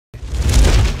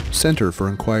Centre for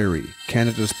Inquiry,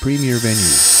 Canada's premier venue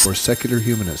for secular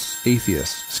humanists,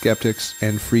 atheists, skeptics,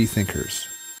 and free thinkers.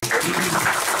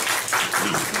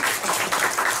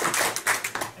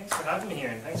 Thanks for having me here,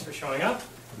 and thanks for showing up.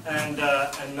 And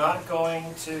not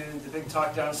going to the big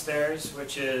talk downstairs,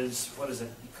 which is, what is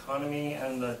it, economy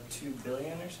and the 2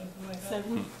 billion or something like that?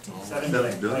 7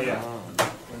 billion. Oh yeah,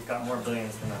 we've got more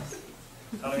billions than us.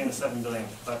 Economy and the 7 billion.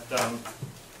 But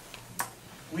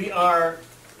we are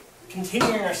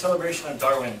continuing our celebration of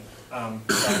Darwin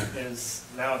that is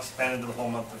now expanded to the whole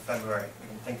month of February. We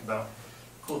can think about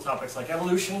cool topics like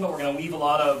evolution, but we're going to weave a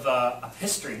lot of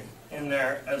history in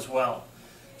there as well.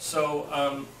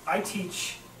 So I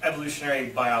teach evolutionary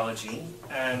biology,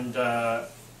 and I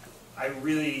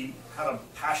really have a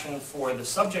passion for the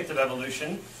subject of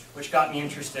evolution, which got me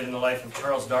interested in the life of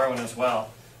Charles Darwin as well.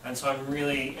 And so I'm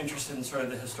really interested in sort of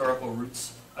the historical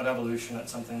roots of evolution.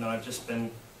 That's something that I've just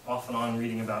been off and on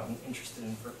reading about and interested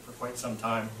in for quite some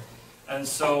time. And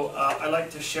so I like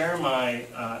to share my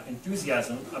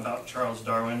enthusiasm about Charles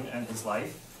Darwin and his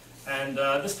life. And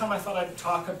this time I thought I'd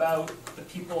talk about the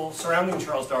people surrounding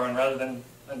Charles Darwin rather than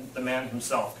the man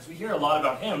himself, because we hear a lot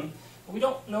about him, but we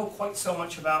don't know quite so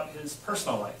much about his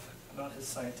personal life, about his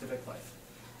scientific life.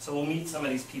 So we'll meet some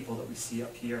of these people that we see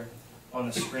up here on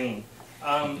the screen.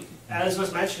 As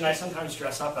was mentioned, I sometimes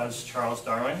dress up as Charles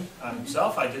Darwin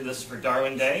himself. I did this for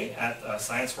Darwin Day at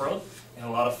Science World. We had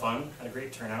a lot of fun, had a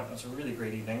great turnout. It was a really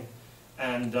great evening.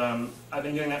 And I've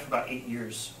been doing that for about 8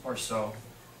 years or so.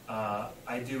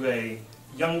 I do a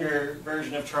younger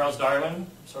version of Charles Darwin,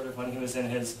 sort of when he was in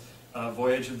his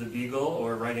Voyage of the Beagle,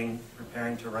 or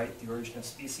preparing to write The Origin of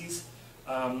Species.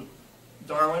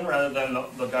 Darwin, rather than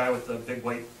the guy with the big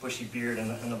white bushy beard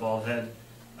and the bald head,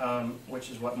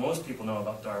 which is what most people know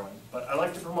about Darwin. But I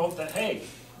like to promote that, hey,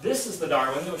 this is the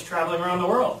Darwin that was traveling around the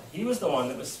world. He was the one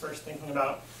that was first thinking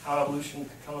about how evolution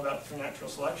could come about through natural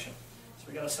selection. So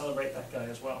we got to celebrate that guy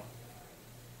as well.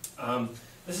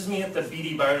 This is me at the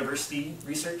Ph.D. Biodiversity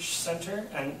Research Center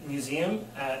and Museum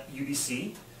at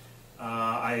UBC.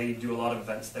 I do a lot of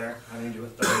events there, having to do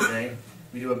with Darwin Day.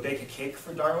 We do a bake a cake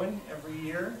for Darwin every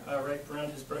year, right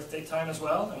around his birthday time as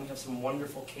well, and we have some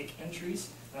wonderful cake entries.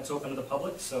 That's open to the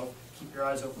public, so keep your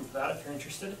eyes open for that if you're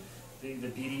interested. The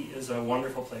BD is a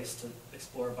wonderful place to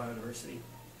explore biodiversity.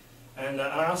 And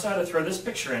I also had to throw this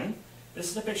picture in. This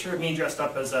is a picture of me dressed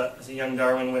up as a young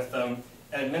Darwin with an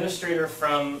administrator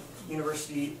from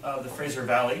University of the Fraser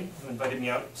Valley who invited me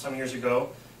out some years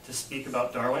ago to speak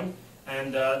about Darwin.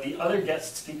 And the other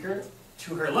guest speaker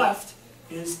to her left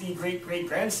is the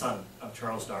great-great-grandson of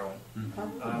Charles Darwin.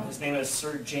 His name is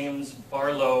Sir James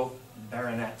Barlow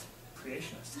Baronet,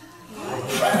 creationist.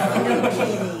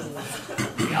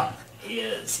 Yeah, he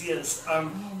is. He is.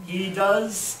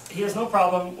 He has no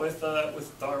problem with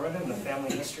Darwin and the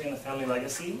family history and the family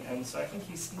legacy, and so I think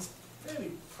he's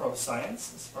fairly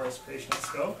pro-science as far as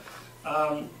creationists go.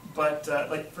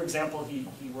 Like for example, he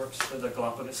works for the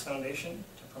Galapagos Foundation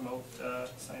to promote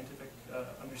scientific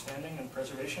understanding and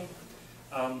preservation.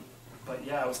 But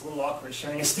yeah, it was a little awkward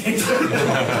sharing a stage.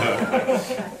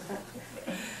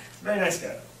 Very nice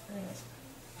guy. Very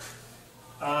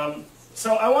nice.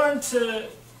 So I wanted to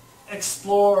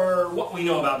explore what we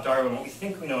know about Darwin, what we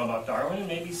think we know about Darwin, and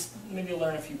maybe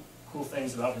learn a few cool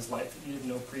things about his life that you didn't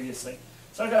know previously.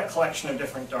 So I've got a collection of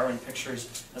different Darwin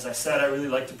pictures. As I said, I really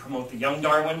like to promote the young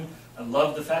Darwin. I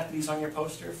love the fact that he's on your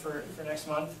poster for next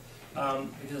month.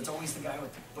 Because it's always the guy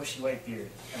with the bushy white beard.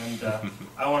 And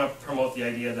I want to promote the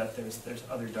idea that there's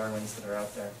other Darwins that are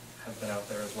out there, have been out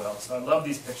there as well. So I love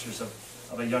these pictures of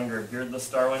a younger beardless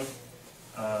Darwin.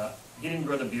 He didn't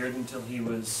grow the beard until he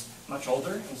was much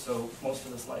older, and so most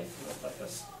of his life he looked like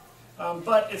this.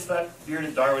 But it's that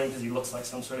bearded Darwin because he looks like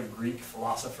some sort of Greek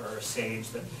philosopher or sage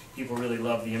that people really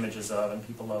love the images of, and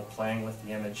people love playing with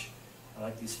the image. I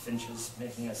like these finches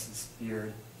making us his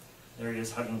beard. There he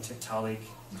is hugging Tiktaalik,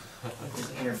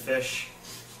 his inner fish.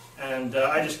 And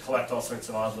I just collect all sorts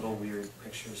of odd little weird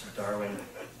pictures of Darwin.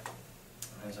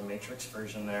 There's a Matrix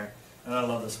version there. And I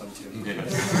love this one too.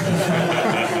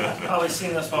 Probably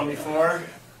seen this one before. A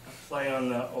play on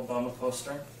the Obama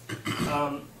poster.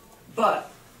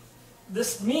 But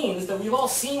this means that we've all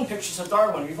seen pictures of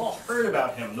Darwin. We've all heard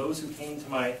about him. Those who came to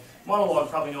my monologue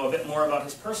probably know a bit more about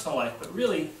his personal life. But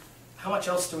really, how much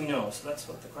else do we know? So that's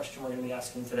what the question we're going to be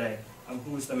asking today.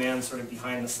 Who is the man sort of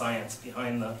behind the science,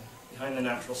 behind the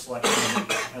natural selection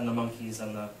and the monkeys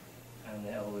and the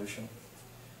evolution?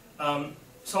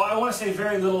 So I want to say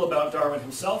very little about Darwin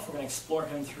himself. We're going to explore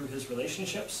him through his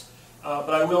relationships. But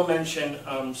I will mention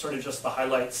sort of just the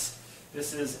highlights.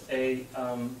 This is a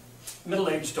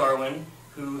middle-aged Darwin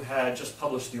who had just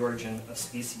published The Origin of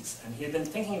Species. And he had been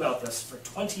thinking about this for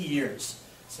 20 years,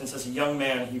 since as a young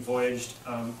man he voyaged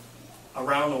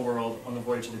around the world on the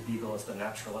voyage of the Beagle as the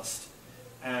naturalist.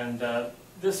 And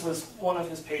this was one of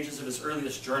his pages of his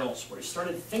earliest journals, where he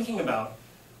started thinking about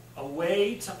a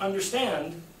way to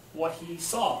understand what he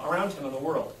saw around him in the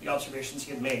world, the observations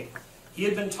he had made. He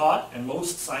had been taught, and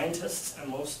most scientists and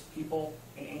most people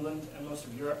in England and most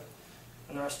of Europe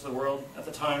and the rest of the world at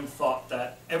the time thought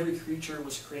that every creature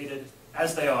was created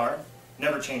as they are,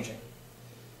 never changing.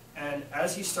 And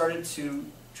as he started to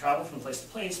travel from place to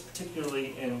place,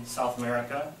 particularly in South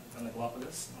America and the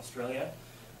Galapagos in Australia,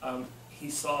 he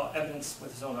saw evidence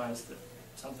with his own eyes that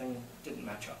something didn't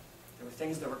match up. There were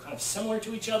things that were kind of similar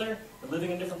to each other, but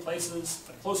living in different places,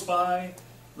 but close by,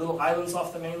 little islands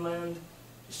off the mainland.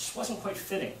 It just wasn't quite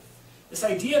fitting. This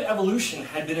idea of evolution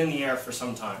had been in the air for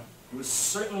some time. He was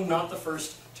certainly not the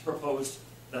first to propose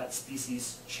that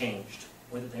species changed,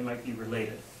 or that they might be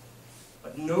related.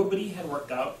 But nobody had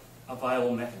worked out a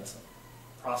viable mechanism,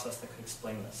 a process that could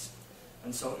explain this.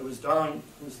 And so it was Darwin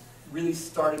who really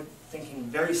started thinking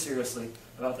very seriously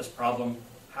about this problem,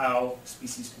 how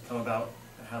species could come about,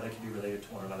 and how they could be related to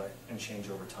one another and change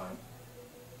over time.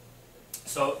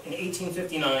 So in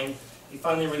 1859, he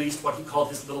finally released what he called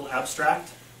his little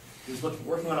abstract. He was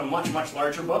working on a much, much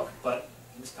larger book, but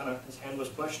his hand was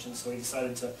pushed, and so he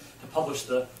decided to publish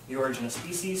the Origin of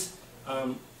Species,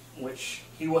 which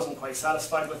he wasn't quite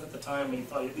satisfied with at the time, but he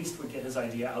thought he at least would get his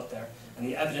idea out there, and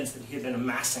the evidence that he had been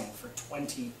amassing for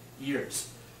 20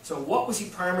 years. So what was he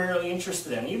primarily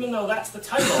interested in? Even though that's the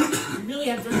title, he really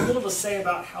had very little to say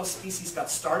about how species got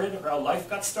started or how life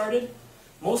got started.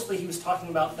 Mostly he was talking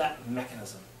about that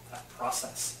mechanism, that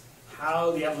process, how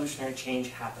the evolutionary change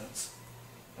happens.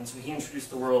 And so he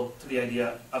introduced the world to the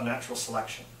idea of natural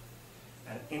selection.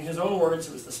 And in his own words,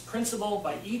 it was this principle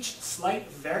by each slight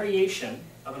variation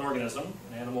of an organism,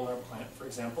 an animal or a plant, for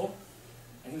example,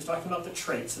 and he was talking about the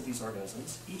traits of these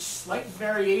organisms. Each slight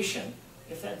variation,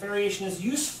 if that variation is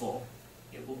useful,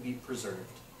 it will be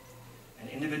preserved. And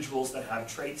individuals that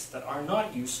have traits that are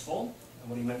not useful, and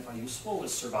what he meant by useful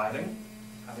was surviving,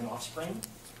 having offspring,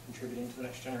 contributing to the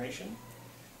next generation,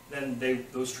 then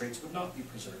those traits would not be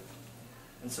preserved.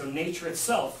 And so nature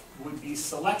itself would be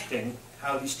selecting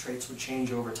how these traits would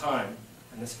change over time,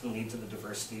 and this can lead to the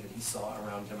diversity that he saw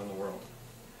around him in the world.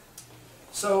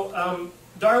 So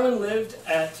Darwin lived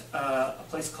at a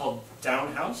place called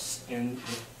Down House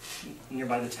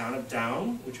nearby the town of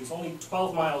Down, which was only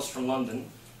 12 miles from London.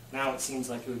 Now it seems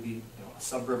like it would be a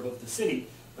suburb of the city,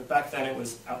 but back then it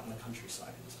was out in the countryside.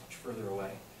 It was much further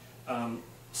away.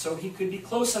 So he could be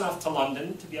close enough to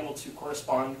London to be able to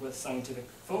correspond with scientific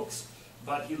folks,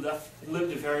 but he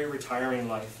lived a very retiring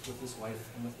life with his wife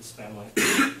and with his family.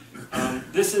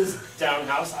 This is Down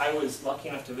House. I was lucky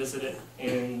enough to visit it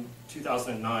in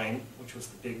 2009, which was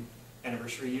the big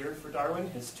anniversary year for Darwin,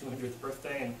 his 200th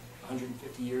birthday and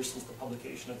 150 years since the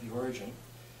publication of The Origin.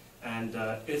 And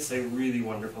it's a really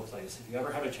wonderful place. If you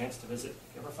ever have a chance to visit,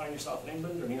 if you ever find yourself in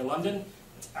England or near London,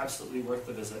 it's absolutely worth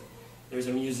the visit. There's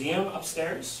a museum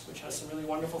upstairs, which has some really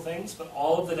wonderful things, but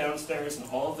all of the downstairs and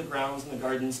all of the grounds and the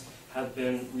gardens have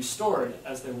been restored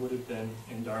as they would have been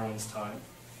in Darwin's time.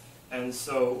 And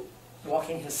so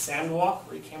walking his sand walk,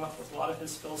 where he came up with a lot of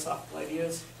his philosophical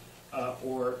ideas,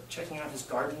 or checking out his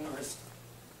garden or his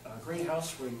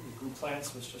greenhouse where he grew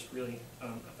plants was just really a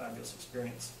fabulous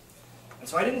experience. And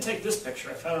so I didn't take this picture,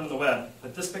 I found it on the web,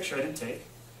 but this picture I did take.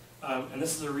 And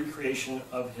this is a recreation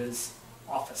of his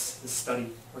office, his study,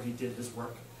 where he did his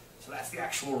work. So that's the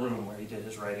actual room where he did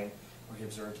his writing, where he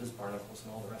observed his barnacles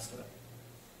and all the rest of it.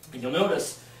 And you'll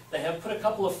notice they have put a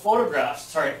couple of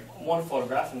photographs, one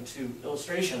photograph and two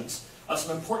illustrations of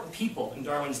some important people in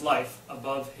Darwin's life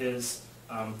above his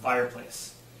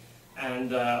fireplace.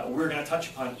 And we're going to touch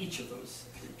upon each of those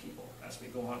three people as we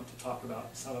go on to talk about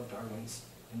some of Darwin's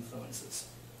influences.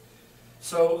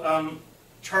 So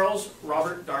Charles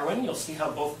Robert Darwin, you'll see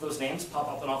how both of those names pop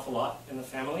up an awful lot in the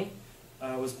family,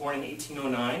 was born in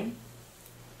 1809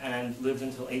 and lived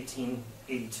until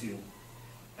 1882.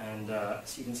 And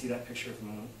so you can see that picture of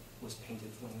him was painted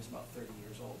when he was about 30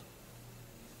 years old.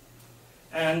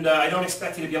 And I don't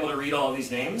expect you to be able to read all of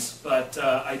these names, but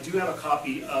I do have a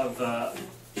copy of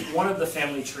one of the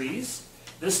family trees.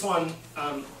 This one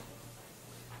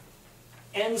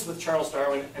ends with Charles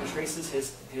Darwin and traces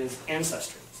his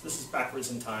ancestry. So this is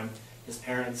backwards in time, his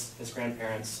parents, his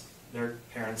grandparents, their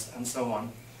parents, and so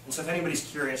on. And so if anybody's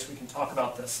curious, we can talk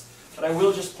about this. But I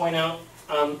will just point out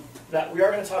that we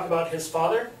are going to talk about his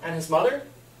father and his mother.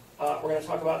 We're going to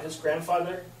talk about his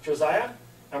grandfather, Josiah,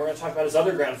 and we're going to talk about his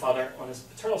other grandfather on his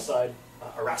paternal side,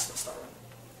 Erasmus Darwin.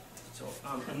 So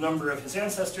So a number of his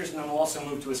ancestors, and then we'll also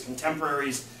move to his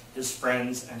contemporaries, his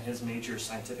friends, and his major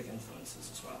scientific influences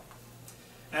as well.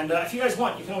 And if you guys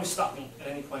want, you can always stop me at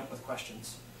any point with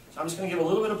questions. So I'm just going to give a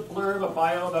little bit of blurb, a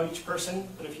bio about each person,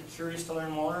 but if you're curious to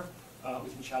learn more, we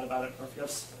can chat about it, or if you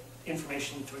have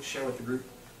information to share with the group,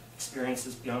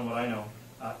 experiences beyond what I know,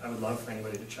 I would love for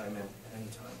anybody to chime in at any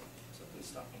time. So please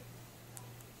stop me.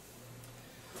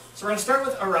 So we're going to start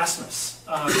with Erasmus,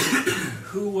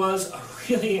 who was a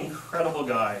really incredible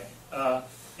guy.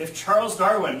 If Charles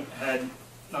Darwin had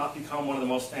not become one of the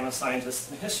most famous scientists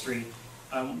in history,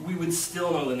 we would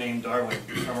still know the name Darwin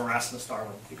from Erasmus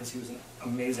Darwin, because he was an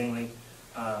amazingly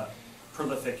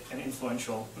prolific and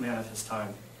influential man of his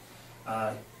time.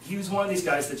 He was one of these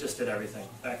guys that just did everything.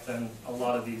 Back then, a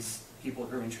lot of these people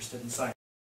who were interested in science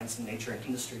and nature and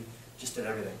industry just did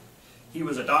everything. He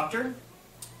was a doctor,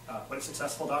 quite a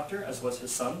successful doctor, as was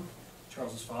his son,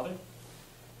 Charles's father.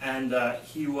 And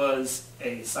he was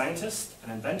a scientist,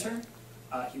 an inventor.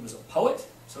 He was a poet,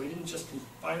 so he didn't just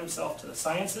confine himself to the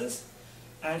sciences.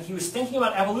 And he was thinking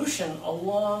about evolution a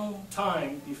long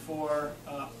time before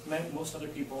most other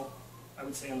people, I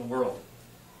would say, in the world.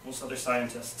 Most other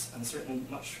scientists, and certainly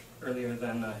much earlier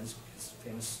than his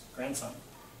famous grandson.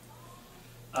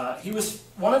 He was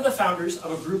one of the founders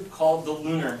of a group called the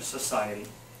Lunar Society.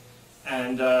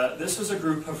 And this was a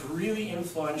group of really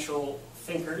influential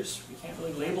thinkers. We can't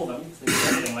really label them, because they did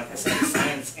everything, like I said,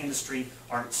 science, industry,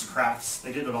 arts, crafts,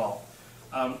 they did it all.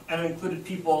 And it included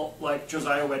people like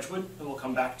Josiah Wedgwood, who we'll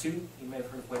come back to. You may have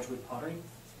heard of Wedgwood pottery.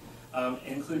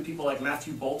 It included people like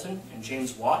Matthew Boulton and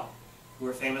James Watt, who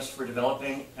were famous for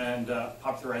developing and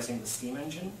popularizing the steam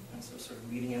engine, and so sort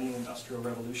of leading in the Industrial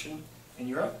Revolution in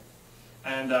Europe.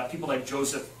 And people like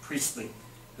Joseph Priestley,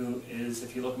 who is,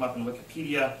 if you look him up in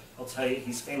Wikipedia, he'll tell you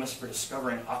he's famous for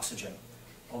discovering oxygen.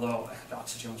 Although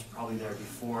oxygen was probably there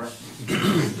before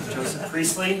Joseph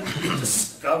Priestley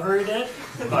discovered it.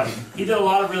 But he did a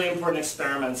lot of really important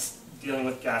experiments dealing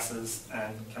with gases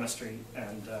and chemistry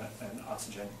and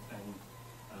oxygen,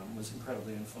 and was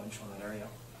incredibly influential in that area.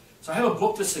 So I have a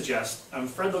book to suggest.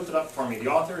 Fred looked it up for me. The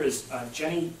author is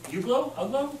Jenny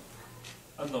Uglow?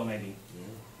 Uglow, maybe.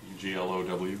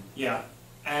 Uglow. Yeah.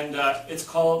 And it's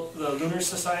called The Lunar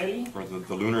Society. Or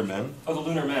the Lunar Men. Oh, The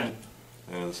Lunar Men.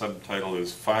 And the subtitle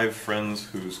is 5 Friends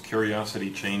Whose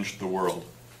Curiosity Changed the World.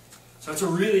 So it's a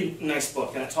really nice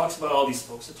book, and it talks about all these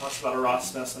folks. It talks about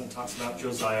Erasmus, and it talks about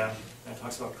Josiah, and it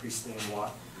talks about Priestley and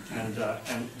Watt. And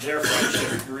their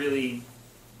friendship really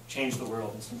changed the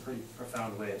world in some pretty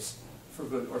profound ways, for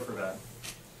good or for bad.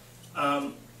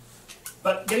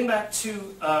 But getting back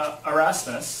to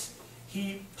Erasmus,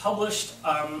 he published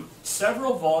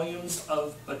several volumes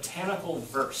of botanical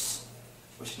verse,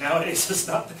 which nowadays is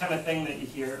not the kind of thing that you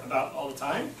hear about all the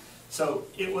time. So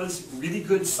it was really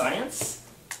good science,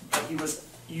 but he was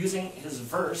using his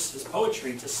verse, his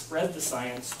poetry, to spread the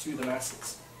science to the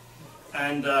masses.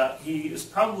 And he is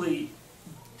probably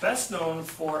best known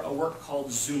for a work called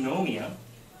Zoonomia,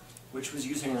 which was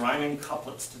using rhyming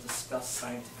couplets to discuss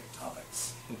scientific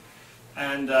topics.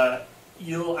 And I'm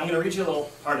going to read you a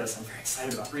little part of this. I'm very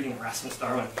excited about reading Erasmus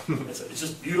Darwin. It's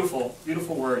just beautiful,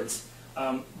 beautiful words.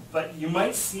 But you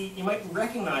might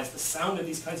recognize the sound of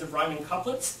these kinds of rhyming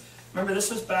couplets. Remember, this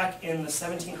was back in the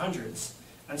 1700s.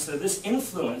 And so this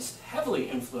heavily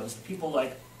influenced people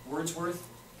like Wordsworth,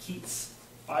 Keats,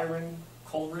 Byron,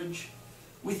 Coleridge.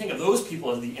 We think of those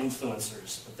people as the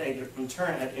influencers, but they in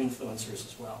turn had influencers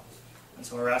as well. And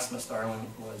so Erasmus Darwin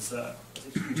was a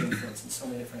huge influence in so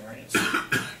many different areas.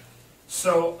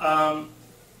 So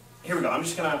here we go. I'm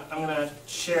gonna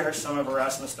share some of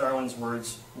Erasmus Darwin's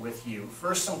words with you.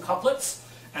 First, some couplets,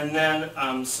 and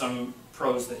then some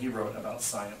prose that he wrote about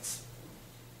science.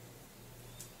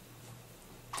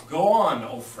 Go on,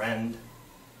 O friend,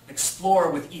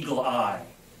 explore with eagle eye,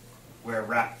 where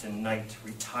wrapped in night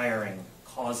retiring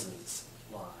causes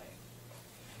lie.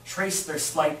 Trace their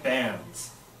slight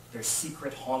bands, their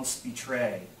secret haunts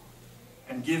betray,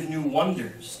 and give new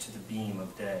wonders to the beam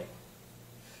of day.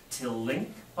 Till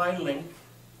link by link,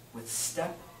 with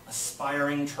step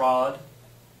aspiring trod,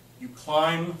 you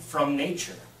climb from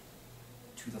nature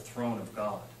to the throne of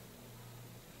God.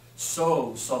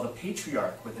 So saw the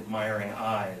patriarch with admiring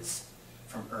eyes,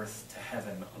 from earth to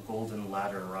heaven a golden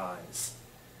ladder rise.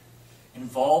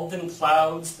 Involved in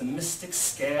clouds, the mystic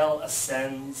scale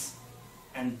ascends,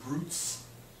 and brutes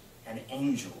and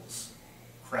angels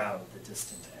crowd the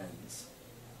distant ends.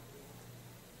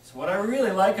 So what I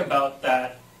really like about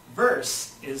that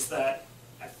verse is that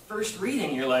at first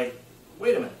reading you're like,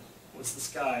 wait a minute, was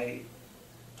this guy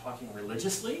talking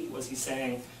religiously? Was he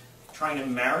saying, trying to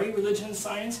marry religion and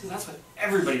science? Because that's what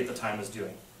everybody at the time was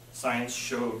doing. Science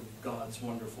showed God's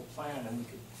wonderful plan, and we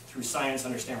could, through science,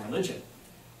 understand religion.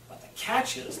 But the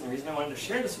catch is, and the reason I wanted to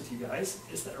share this with you guys,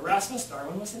 is that Erasmus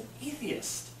Darwin was an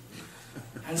atheist.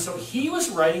 And so he was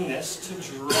writing this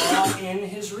to draw in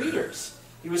his readers.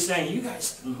 He was saying, you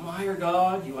guys admire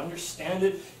God, you understand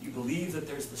it, you believe that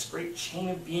there's this great chain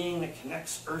of being that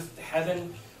connects earth to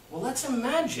heaven. Well, let's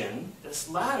imagine this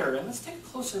ladder, and let's take a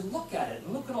closer look at it,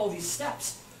 and look at all these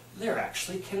steps. They're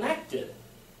actually connected.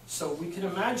 So we can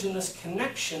imagine this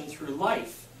connection through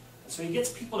life. And so he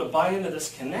gets people to buy into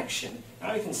this connection.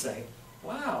 Now we can say,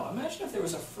 wow, imagine if there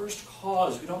was a first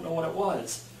cause, we don't know what it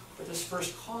was. But this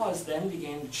first cause then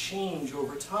began to change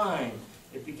over time.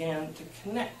 It began to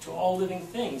connect to all living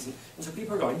things. And so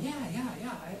people are going, yeah,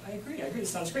 I agree, this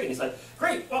sounds great. And he's like,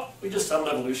 great, well, we just settled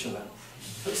evolution then.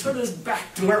 So it's sort of this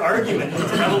backdoor argument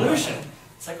into evolution.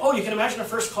 It's like, oh, you can imagine a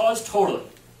first cause? Totally.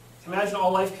 Can you imagine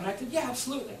all life connected? Yeah,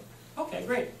 absolutely. Okay,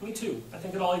 great, me too. I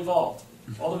think it all evolved.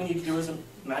 All that we need to do is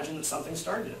imagine that something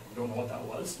started it. We don't know what that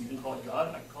was. You can call it God,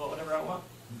 and I can call it whatever I want.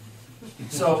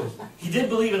 So he did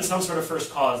believe in some sort of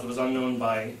first cause that was unknown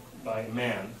by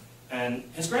man. And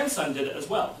his grandson did it as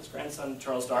well. His grandson,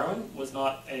 Charles Darwin, was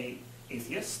not an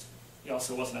atheist. He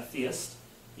also wasn't a theist.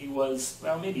 He was,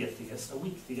 well, maybe a theist, a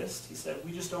weak theist. He said,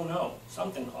 we just don't know.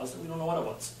 Something caused it, we don't know what it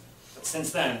was. But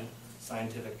since then,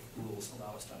 scientific rules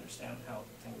allow us to understand how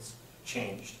things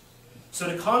changed. So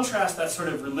to contrast that sort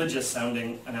of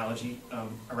religious-sounding analogy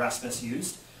Erasmus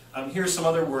used, here's some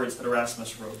other words that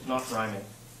Erasmus wrote, not rhyming.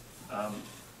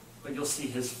 But you'll see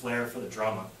his flair for the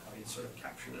drama, how he'd sort of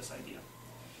capture this idea.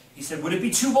 He said, would it be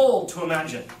too bold to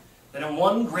imagine that in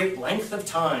one great length of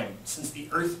time, since the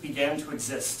earth began to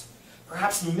exist,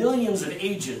 perhaps millions of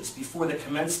ages before the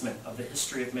commencement of the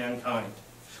history of mankind,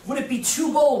 would it be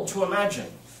too bold to imagine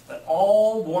that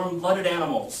all warm-blooded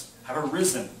animals have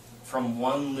arisen from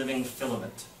one living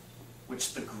filament,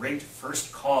 which the great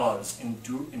first cause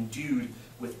endued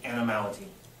with animality,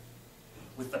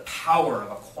 with the power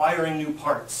of acquiring new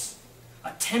parts,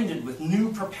 attended with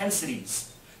new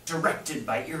propensities, directed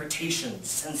by irritations,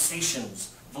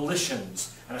 sensations,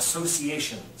 volitions, and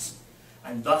associations,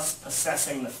 and thus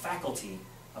possessing the faculty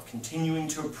of continuing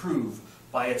to improve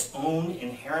by its own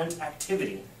inherent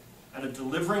activity, and of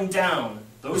delivering down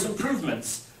those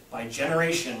improvements by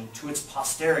generation to its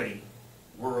posterity,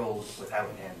 world without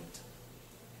end.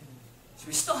 So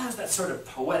he still has that sort of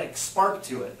poetic spark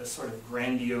to it, this sort of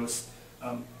grandiose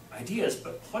ideas,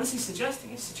 but what is he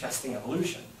suggesting? He's suggesting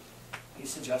evolution. He's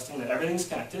suggesting that everything's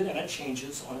connected and it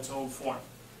changes on its own form.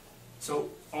 So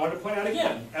I want to point out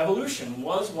again, evolution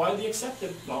was widely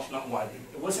accepted, well, not widely,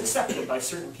 it was accepted by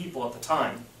certain people at the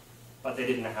time, but they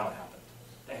didn't know how it happened.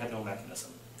 They had no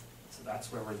mechanism. So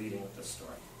that's where we're leading with this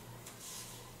story.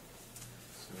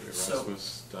 So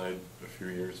Erasmus died a few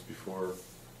years before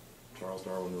Charles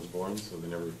Darwin was born, so they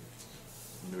never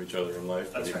knew each other in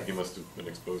life, but he must have been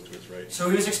exposed to his writings. So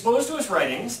he was exposed to his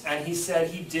writings, and he said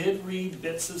he did read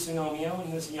bits of Zoonomia when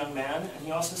he was a young man, and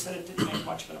he also said it didn't make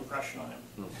much of an impression on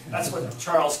him. That's what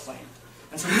Charles claimed.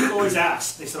 And so people always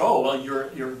asked, they said, oh, well,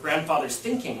 your grandfather's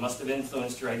thinking must have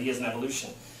influenced your ideas in evolution.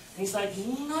 And he's like,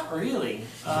 not really.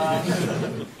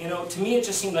 You know, to me it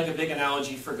just seemed like a big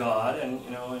analogy for God, and, you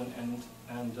know, and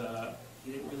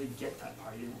he didn't really get that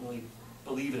part. He didn't really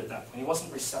believe it at that point. He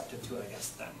wasn't receptive to it, I guess,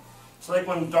 then. So like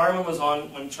when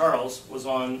Charles was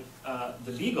on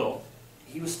the Beagle,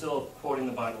 he was still quoting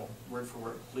the Bible word for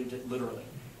word, believed it literally.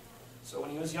 So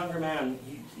when he was a younger man,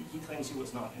 he claims he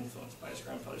was not influenced by his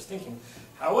grandfather's thinking.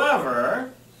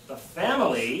 However, the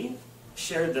family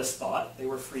shared this thought. They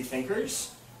were free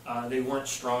thinkers. They weren't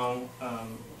strong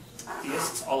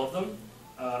theists, all of them.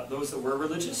 Those that were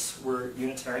religious were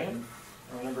Unitarian.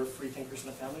 There were a number of free thinkers in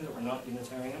the family that were not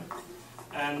Unitarian.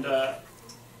 And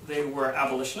they were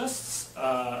abolitionists.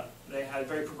 They had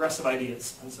very progressive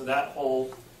ideas. And so that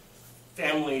whole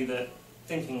family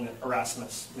thinking that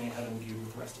Erasmus may have imbued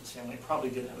with the rest of his family probably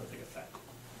did have a big effect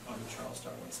on Charles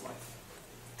Darwin's life.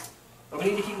 But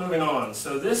we need to keep moving on.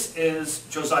 So this is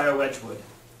Josiah Wedgwood.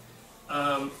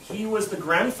 He was the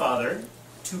grandfather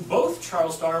to both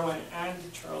Charles Darwin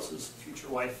and Charles's future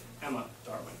wife, Emma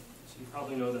Darwin. So you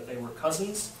probably know that they were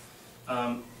cousins.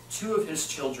 Two of his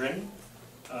children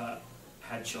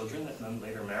had children that then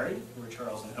later married, who were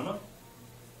Charles and Emma.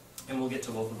 And we'll get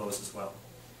to both of those as well.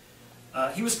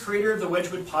 He was creator of the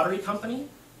Wedgwood Pottery Company,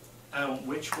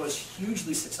 which was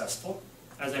hugely successful.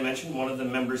 As I mentioned, one of the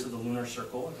members of the Lunar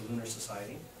Circle, or the Lunar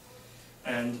Society.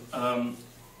 And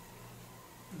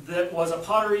that was a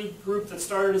pottery group that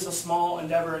started as a small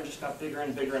endeavor and just got bigger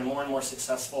and bigger and more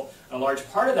successful. And a large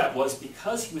part of that was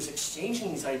because he was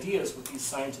exchanging these ideas with these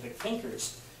scientific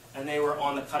thinkers, and they were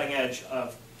on the cutting edge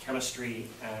of chemistry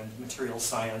and material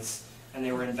science, and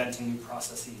they were inventing new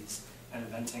processes and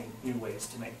inventing new ways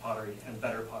to make pottery and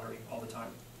better pottery all the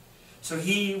time. So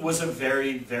he was a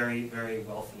very, very, very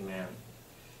wealthy man.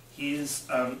 His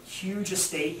huge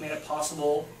estate made it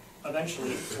possible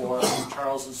eventually for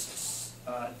Charles's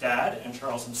dad and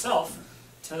Charles himself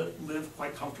to live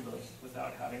quite comfortably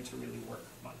without having to really work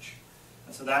much.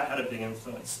 And so that had a big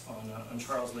influence on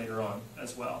Charles later on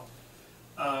as well.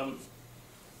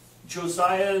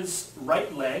 Josiah's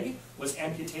right leg was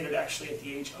amputated actually at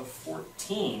the age of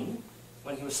 14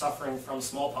 when he was suffering from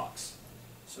smallpox.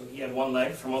 So he had one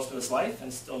leg for most of his life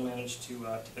and still managed to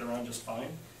get around just fine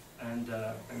and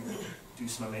do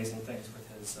some amazing things with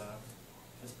his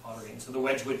pottery. And so the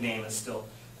Wedgwood name is still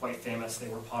quite famous. They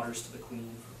were potters to the Queen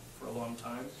for a long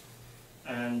time.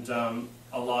 And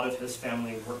a lot of his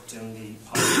family worked in the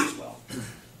pottery as well.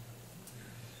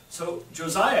 So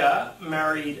Josiah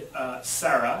married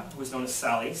Sarah, who was known as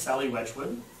Sally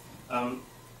Wedgwood.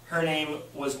 Her name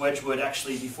was Wedgwood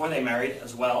actually before they married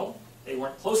as well. They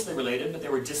weren't closely related, but they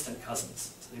were distant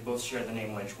cousins. So they both shared the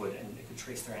name Wedgwood, and they could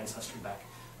trace their ancestry back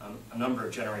a number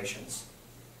of generations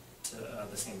to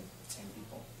the same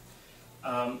people.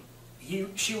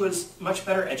 She was much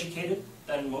better educated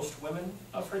than most women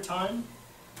of her time.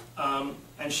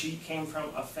 And she came from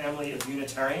a family of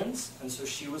Unitarians, and so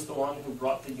she was the one who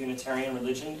brought the Unitarian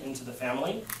religion into the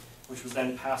family, which was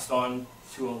then passed on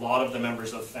to a lot of the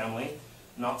members of the family,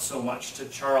 not so much to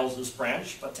Charles's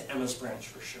branch, but to Emma's branch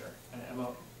for sure. And Emma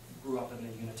grew up in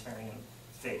the Unitarian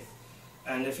faith.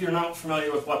 And if you're not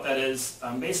familiar with what that is,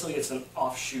 basically it's an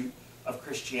offshoot of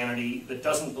Christianity that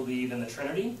doesn't believe in the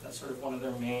Trinity. That's sort of one of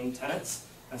their main tenets.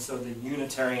 And so the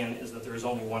Unitarian is that there is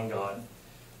only one God.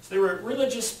 So they were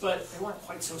religious, but they weren't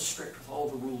quite so strict with all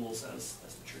the rules as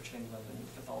the Church of England and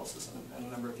Catholicism and a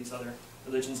number of these other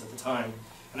religions at the time.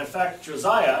 And in fact,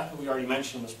 Josiah, who we already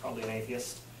mentioned was probably an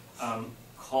atheist,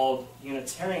 called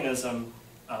Unitarianism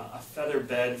a feather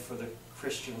bed for the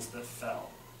Christians that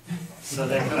fell. So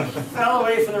they kind of fell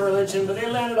away from the religion, but they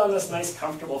landed on this nice,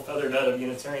 comfortable feather bed of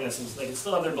Unitarianism, so they could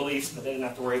still have their beliefs, but they didn't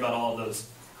have to worry about all of those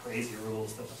crazy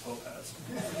rules that the Pope has.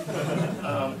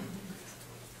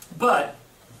 But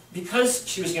because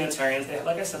she was Unitarian, they had,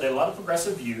 like I said, they had a lot of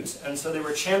progressive views, and so they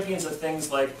were champions of things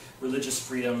like religious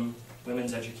freedom,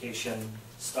 women's education,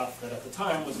 stuff that at the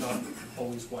time was not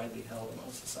always widely held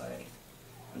among society.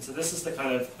 And so this is the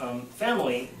kind of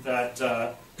family that,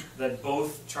 that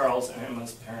both Charles and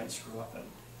Emma's parents grew up in.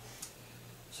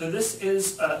 So this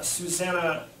is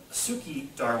Susanna Suki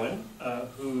Darwin,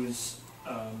 whose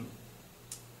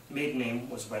maiden name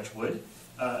was Wedgwood.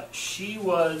 She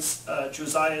was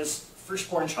Josiah's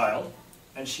firstborn child,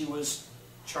 and she was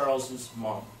Charles's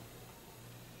mom.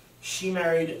 She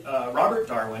married Robert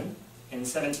Darwin in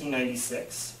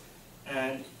 1796,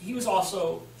 and he was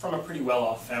also from a pretty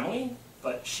well-off family,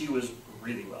 but she was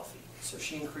really wealthy. So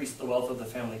she increased the wealth of the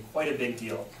family quite a big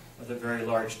deal with a very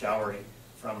large dowry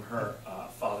from her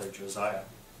father, Josiah.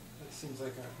 That seems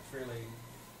like a fairly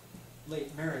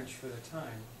late marriage for the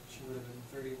time. She would have been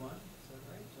 31, is that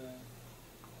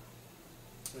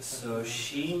right? So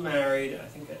she married, I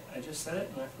think I just said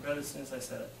it, and I forgot as soon as I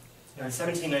said it. In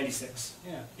 1796.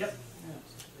 Yeah. Yep. Yeah,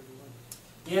 so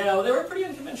 31. Yeah, well, they were a pretty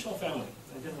unconventional family.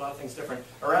 They did a lot of things different.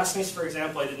 Erasmus, for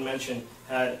example, I didn't mention,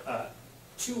 had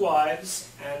 2 wives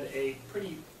and a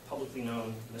pretty publicly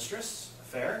known mistress,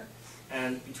 affair.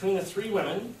 And between the 3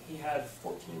 women, he had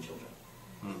 14 children.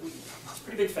 It's a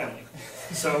pretty big family.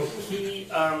 So he,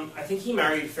 I think he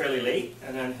married fairly late,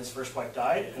 and then his first wife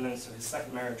died, and then so his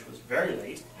second marriage was very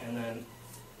late, and then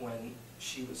when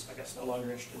she was, I guess, no longer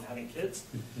interested in having kids,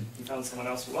 he found someone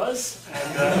else who was,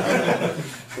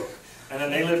 and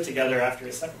then they lived together after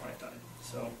his second wife died.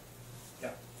 So, yeah,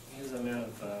 he was a man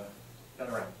of, got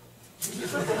around.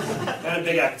 Man of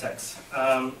big appetites.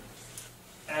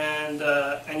 And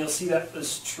you'll see that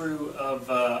was true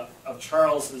of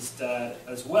Charles's dad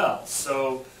as well.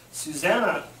 So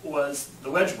Susanna was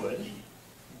the Wedgwood,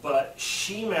 but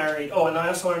she married, oh, and I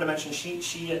also wanted to mention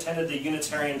she attended the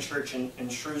Unitarian church in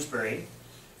Shrewsbury,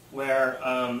 where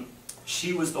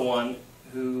she was the one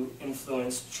who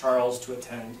influenced Charles to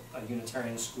attend a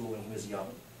Unitarian school when he was young.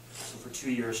 So for 2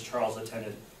 years, Charles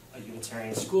attended a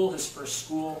Unitarian school, his first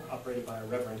school, operated by a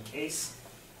Reverend Case,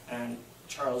 and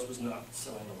Charles was not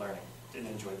so into learning, didn't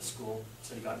enjoy the school,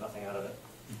 so he got nothing out of it.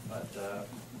 But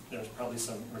there's probably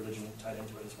some religion tied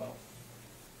into it as well.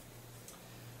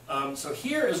 So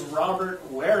here is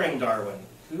Robert Waring Darwin,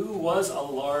 who was a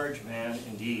large man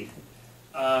indeed.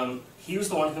 He was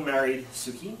the one who married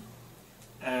Suki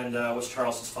and was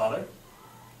Charles's father.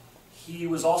 He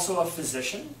was also a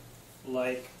physician,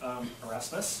 like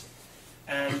Erasmus,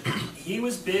 And he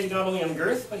was big not only in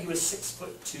girth, but he was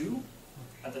 6'2".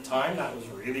 At the time, that was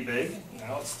really big.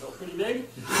 Now it's still pretty big.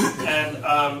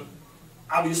 And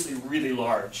obviously really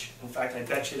large. In fact, I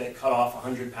bet you they cut off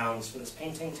 100 pounds for this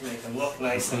painting to make him look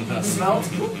nice and svelte.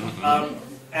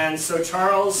 And so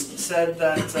Charles said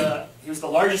that he was the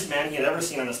largest man he had ever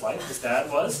seen in his life, his dad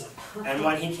was. And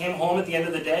when he came home at the end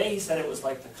of the day, he said it was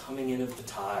like the coming in of the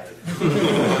tide.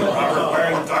 Robert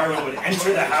Waring Darwin would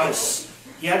enter the house.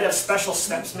 He had to have special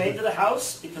steps made to the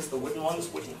house because the wooden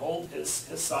ones wouldn't hold his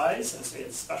size. And so he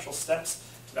had special steps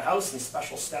to the house and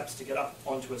special steps to get up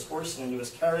onto his horse and into his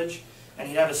carriage. And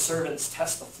he'd have his servants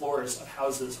test the floors of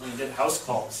houses when he did house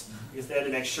calls, because they had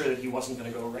to make sure that he wasn't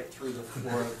going to go right through the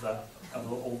floor of the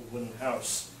old wooden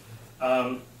house.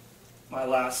 My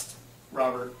last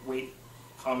Robert Waite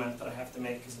comment that I have to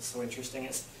make, because it's so interesting,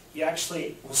 is he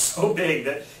actually was so big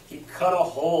that he cut a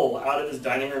hole out of his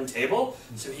dining room table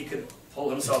so he could pull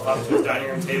himself up to his dining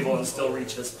room table and still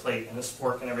reach his plate and his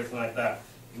fork and everything like that.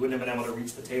 He wouldn't have been able to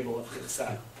reach the table if he had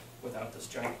sat without this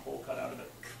giant hole cut out of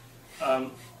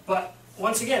it. But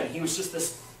once again, he was just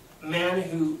this man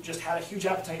who just had a huge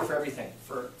appetite for everything,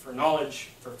 for knowledge,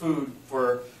 for food,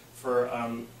 for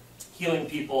healing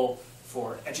people,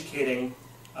 for educating,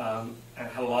 and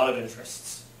had a lot of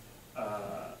interests.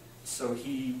 So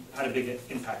he had a big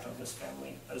impact on his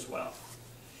family as well.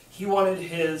 He wanted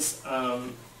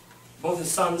both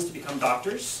his sons to become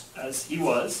doctors, as he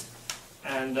was,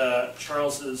 and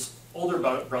Charles's older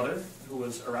brother, who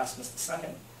was Erasmus II,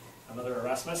 another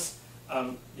Erasmus,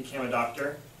 became a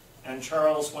doctor, and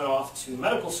Charles went off to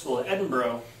medical school at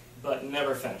Edinburgh, but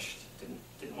never finished,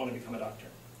 didn't want to become a doctor.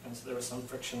 And so there was some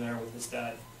friction there with his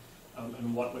dad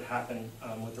and what would happen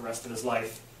with the rest of his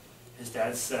life. His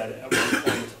dad said at one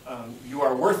point, you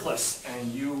are worthless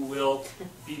and you will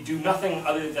do nothing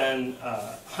other than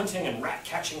hunting and rat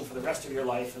catching for the rest of your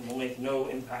life and will make no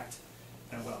impact.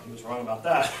 And well, he was wrong about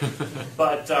that.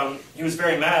 But he was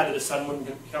very mad that his son wouldn't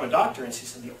become a doctor, and so he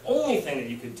said the only thing that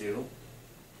you could do,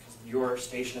 because of your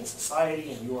station in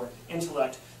society and your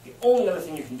intellect, the only other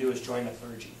thing you can do is join the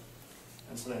clergy.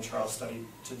 And so then Charles studied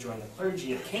to join the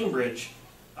clergy at Cambridge,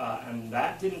 and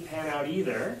that didn't pan out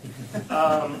either,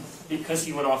 because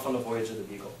he went off on the voyage of the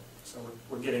Beagle. So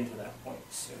we're getting to that point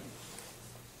soon.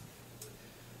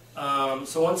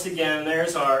 So once again,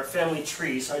 there's our family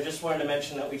tree. So I just wanted to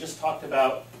mention that we just talked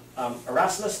about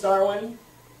Erasmus Darwin,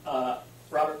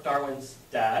 Robert Darwin's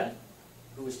dad,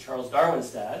 who was Charles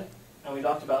Darwin's dad, and we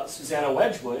talked about Susanna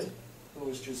Wedgwood, who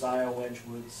was Josiah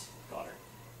Wedgwood's daughter.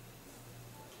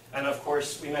 And of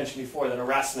course, we mentioned before that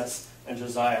Erasmus and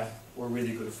Josiah were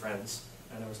really good friends,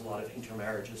 and there was a lot of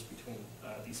intermarriages between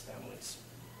these families.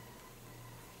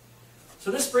 So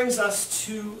this brings us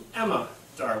to Emma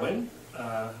Darwin,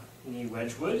 nee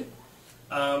Wedgwood.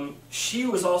 She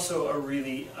was also a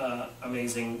really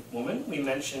amazing woman. We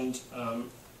mentioned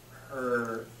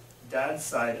her dad's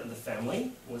side of the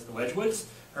family was the Wedgwoods.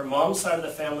 Her mom's side of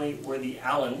the family were the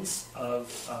Allens of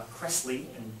Cressley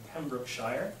in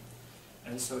Pembrokeshire.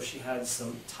 And so she had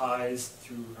some ties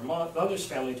through her mother's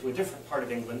family to a different part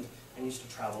of England and used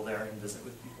to travel there and visit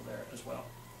with people there as well.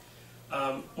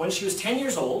 When she was 10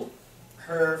 years old,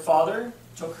 her father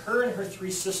took her and her 3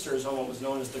 sisters on what was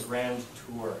known as the Grand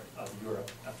Tour of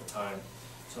Europe at the time.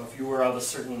 So if you were of a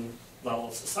certain level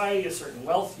of society, a certain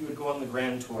wealth, you would go on the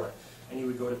Grand Tour. And you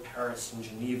would go to Paris and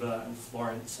Geneva and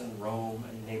Florence and Rome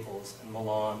and Naples and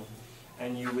Milan.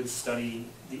 And you would study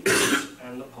the art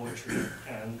and the poetry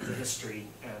and the history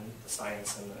and the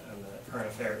science and the current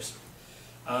affairs.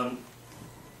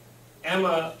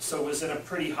 Emma was in a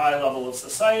pretty high level of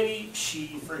society. She,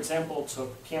 for example,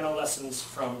 took piano lessons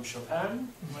from Chopin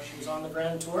when she was on the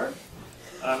Grand Tour.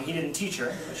 He didn't teach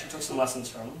her, but she took some lessons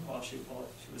from him while she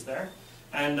was there.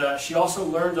 And she also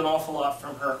learned an awful lot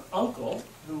from her uncle,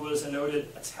 who was a noted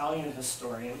Italian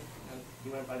historian. And he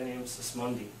went by the name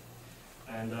Sismondi.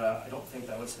 And I don't think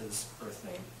that was his birth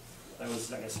name. That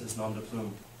was, I guess, his nom de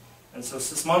plume. And so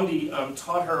Sismondi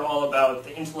taught her all about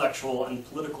the intellectual and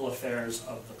political affairs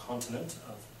of the continent,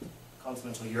 of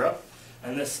continental Europe.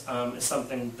 And this is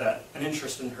something that, an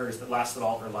interest in hers that lasted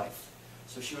all her life.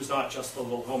 So she was not just a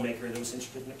little homemaker that was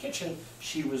interested in the kitchen.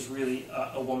 She was really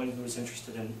a woman who was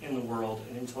interested in the world,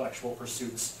 in intellectual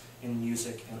pursuits, in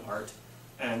music and art,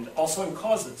 and also in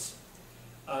causes.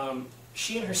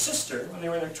 She and her sister, when they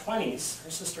were in their 20s,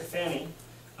 her sister Fanny,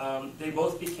 they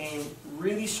both became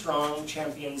really strong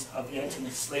champions of the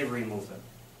anti-slavery movement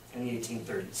in the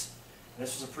 1830s. And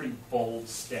this was a pretty bold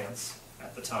stance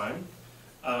at the time.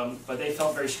 But they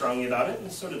felt very strongly about it,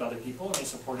 and so did other people, and they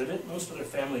supported it. Most of their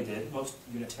family did. Most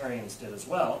Unitarians did as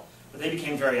well. But they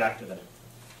became very active in it.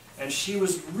 And she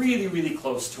was really, really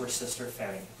close to her sister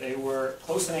Fanny. They were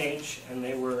close in age, and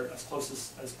they were as close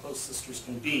sisters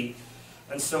can be.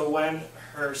 And so when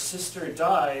her sister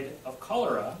died of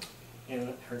cholera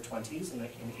in her 20s, in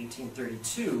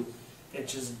 1832, it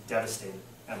just devastated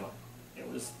Emma. It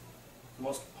was the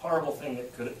most horrible thing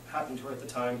that could happen to her at the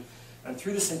time. And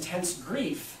through this intense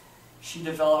grief, she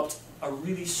developed a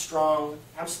really strong,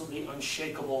 absolutely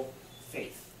unshakable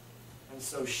faith. And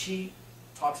so she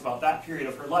talks about that period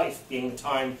of her life being the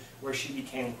time where she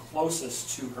became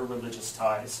closest to her religious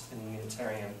ties in the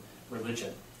Unitarian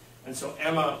religion. And so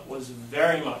Emma was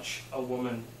very much a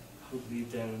woman who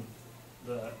believed in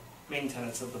the main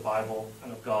tenets of the Bible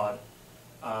and of God,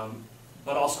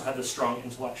 but also had this strong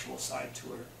intellectual side to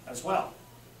her as well.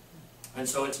 And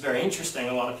so it's very interesting.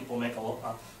 A lot of people make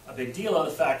a big deal of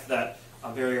the fact that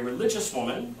a very religious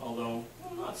woman, although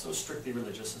not so strictly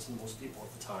religious as most people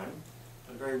at the time,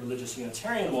 a very religious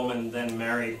Unitarian woman then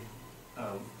married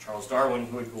Charles Darwin,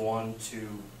 who would go on to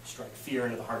strike fear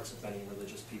into the hearts of many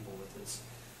religious people with his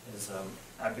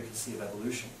advocacy of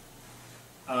evolution.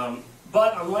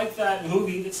 But unlike that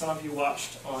movie that some of you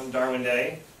watched on Darwin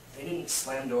Day, they didn't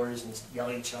slam doors and yell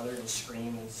at each other and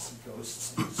scream and see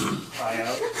ghosts and cry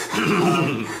out.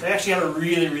 They actually had a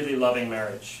really, really loving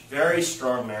marriage, very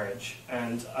strong marriage.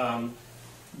 And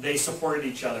they supported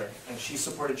each other, and she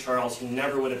supported Charles. He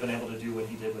never would have been able to do what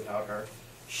he did without her.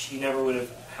 She never would have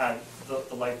had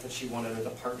the life that she wanted, or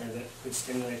the partner that could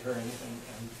stimulate her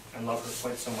and love her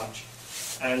quite so much.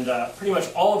 And pretty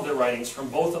much all of their writings from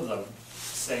both of them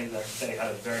say that they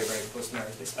had a very, very close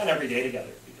marriage. They spent every day together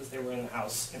because they were in the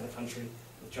house in the country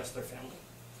with just their family.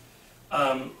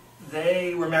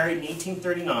 They were married in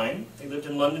 1839. They lived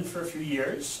in London for a few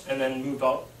years and then moved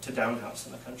out to Down House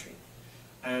in the country.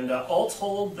 And all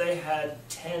told, they had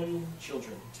 10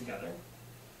 children together.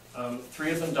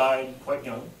 3 of them died quite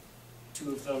young,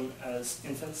 2 of them as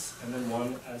infants, and then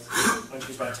one when she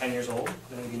was about 10 years old.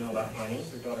 Many of you know about Annie,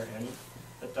 their daughter Annie,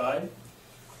 that died.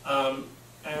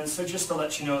 And so just to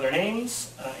let you know their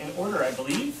names, in order, I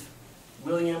believe: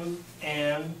 William,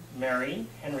 Anne, Mary,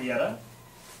 Henrietta,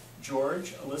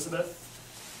 George, Elizabeth,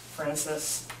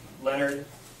 Francis, Leonard,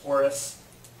 Horace,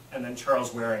 and then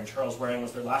Charles Waring. Charles Waring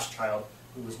was their last child,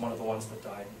 who was one of the ones that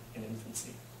died in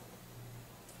infancy.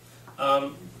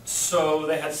 So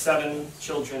they had 7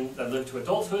 children that lived to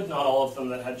adulthood, not all of them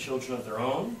that had children of their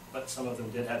own, but some of them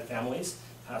did have families,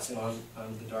 passing on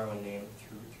the Darwin name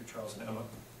through Charles and Emma.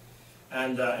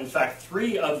 And in fact,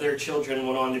 3 of their children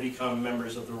went on to become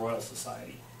members of the Royal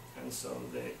Society, and so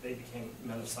they became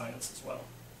men of science as well.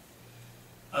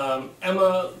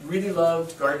 Emma really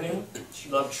loved gardening. She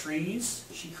loved trees.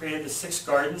 She created the 6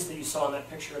 gardens that you saw in that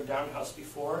picture of Down House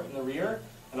before in the rear,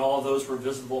 and all of those were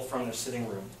visible from their sitting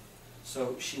room.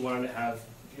 So she wanted to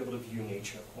be able to view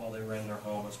nature while they were in their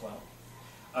home as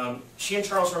well. She and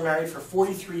Charles were married for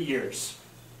 43 years,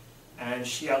 and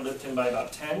she outlived him by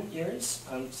about 10 years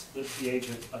and lived to the age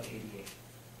of 88.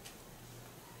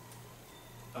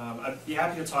 I'd be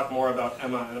happy to talk more about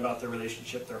Emma and about their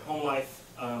relationship, their home life.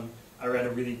 I read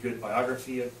a really good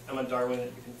biography of Emma Darwin that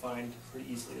you can find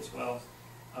pretty easily as well.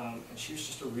 And she was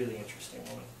just a really interesting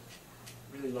woman.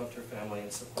 Really loved her family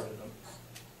and supported them.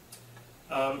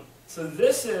 So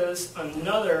this is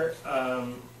another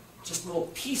just little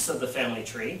piece of the family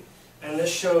tree. And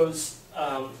this shows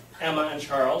Emma and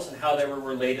Charles and how they were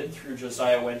related through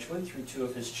Josiah Wedgwood, through 2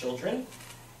 of his children.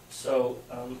 So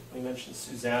we mentioned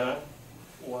Susanna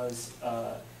was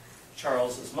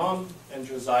Charles's mom, and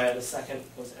Josiah II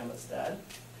was Emma's dad.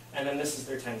 And then this is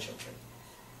their 10 children.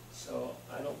 So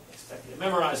I don't expect you to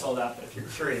memorize all that, but if you're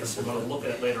curious and want to look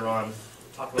at it later on,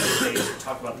 talk about the dates,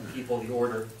 talk about the people, the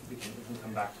order, we can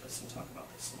come back to this and talk about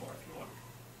this some more if you want.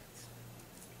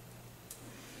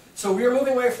 So we are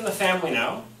moving away from the family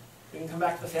now. We can come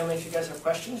back to the family if you guys have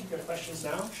questions. You've got questions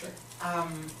now? Sure.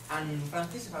 And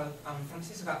Francis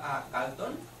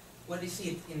Galton, what is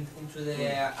it into the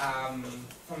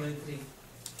family tree?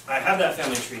 I have that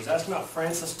family tree. He's asking about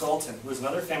Francis Galton, who was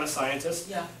another famous scientist,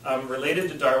 Yeah. related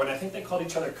to Darwin. I think they called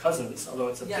each other cousins, although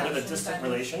it's a bit of a distant sometimes.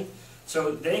 relation.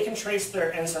 So they can trace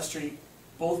their ancestry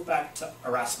both back to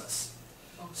Erasmus.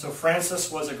 Okay. So Francis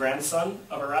was a grandson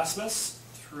of Erasmus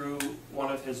through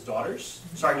one of his daughters.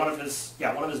 Sorry, one of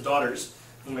his daughters,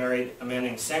 who married a man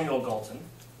named Samuel Galton,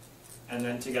 and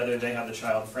then together they had the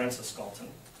child Francis Galton.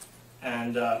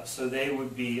 And so they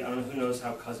would be, I don't know who knows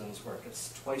how cousins work.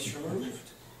 It's twice removed.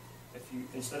 If you,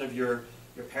 instead of your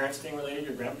parents being related,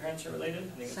 your grandparents are related.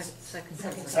 I think it's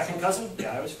second cousin.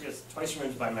 Yeah, I always forget. It's twice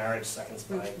removed by marriage, seconds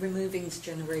by removing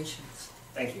generations.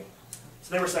 Thank you.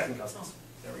 So they were second cousins.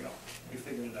 There we go. We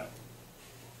figured it out.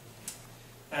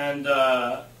 And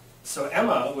So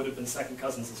Emma would have been second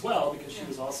cousins as well, because she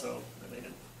was also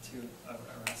related to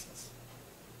Erasmus.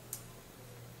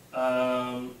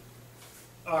 All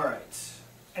right.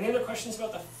 Any other questions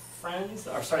about the friends,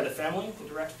 or sorry, the family, the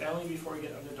direct family, before we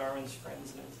get under Darwin's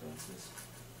friends and influences?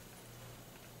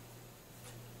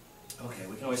 Okay,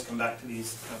 we can always come back to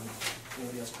these if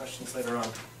anybody has questions later on.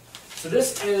 So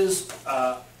this is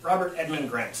Robert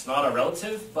Edmund Grant, not a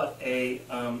relative, but a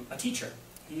teacher.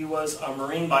 He was a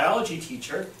marine biology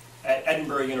teacher at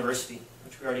Edinburgh University,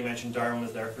 which we already mentioned. Darwin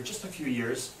was there for just a few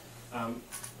years.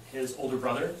 His older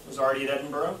brother was already at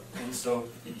Edinburgh, and so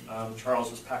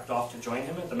Charles was packed off to join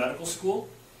him at the medical school.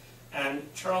 And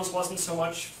Charles wasn't so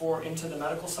much into the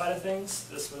medical side of things.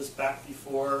 This was back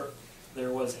before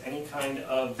there was any kind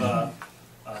of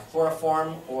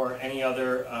chloroform or any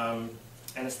other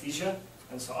anesthesia,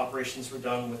 and so operations were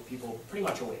done with people pretty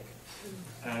much awake.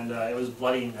 And it was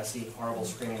bloody, messy, horrible,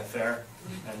 screaming affair,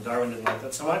 and Darwin didn't like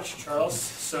that so much, Charles.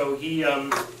 So he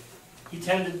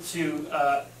tended to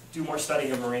do more study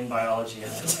of marine biology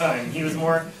at the time. He was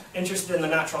more interested in the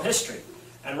natural history.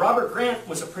 And Robert Grant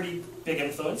was a pretty big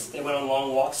influence. They went on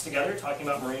long walks together talking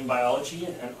about marine biology,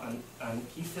 and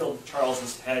he filled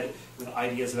Charles's head with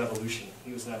ideas of evolution.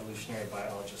 He was an evolutionary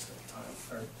biologist at the time,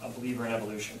 or a believer in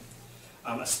evolution.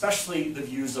 Especially the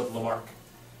views of Lamarck.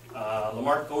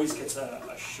 Lamarck always gets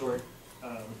a short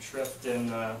shrift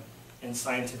in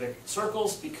scientific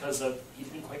circles because he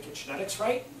didn't quite get genetics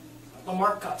right.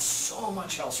 Lamarck got so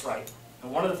much else right.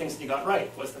 And one of the things that he got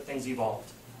right was that things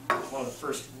evolved. He was one of the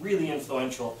first really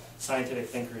influential scientific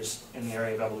thinkers in the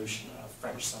area of evolution, a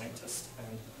French scientist,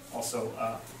 and also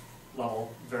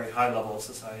very high level of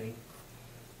society.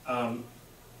 And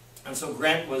so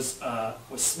Grant was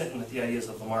smitten with the ideas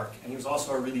of Lamarck, and he was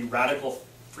also a really radical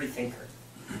free thinker.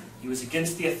 He was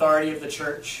against the authority of the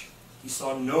church. He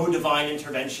saw no divine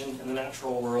intervention in the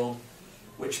natural world,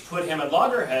 which put him at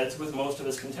loggerheads with most of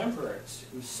his contemporaries,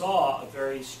 who saw a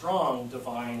very strong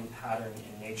divine pattern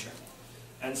in nature.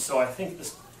 And so I think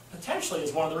this potentially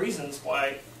is one of the reasons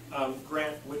why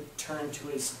Grant would turn to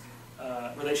his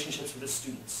relationships with his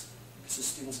students. Because his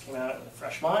students came out with a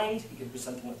fresh mind, he could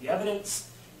present them with the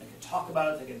evidence, they could talk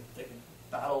about it, they could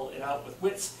battle it out with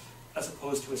wits, as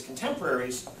opposed to his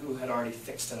contemporaries who had already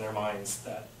fixed in their minds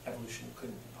that evolution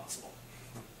couldn't be possible.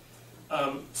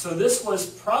 So this was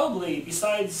probably,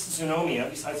 besides Zoonomia,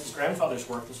 besides his grandfather's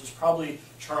work, this was probably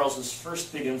Charles's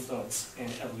first big influence in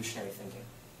evolutionary thinking.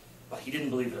 But he didn't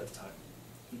believe it at the time.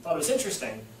 He thought it was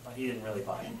interesting, but he didn't really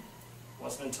buy it. It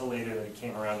wasn't until later that he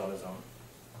came around on his own.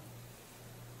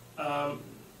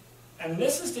 And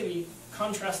this is to be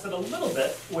contrasted a little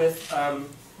bit with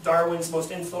Darwin's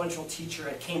most influential teacher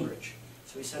at Cambridge.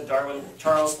 So he said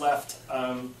Charles left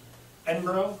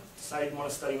Edinburgh, decided he wanted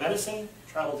to study medicine,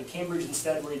 traveled to Cambridge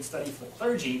instead where he'd study for the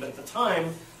clergy, but at the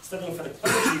time, studying for the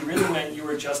clergy really meant you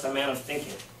were just a man of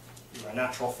thinking. You were a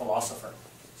natural philosopher.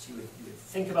 So you would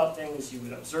think about things, you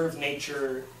would observe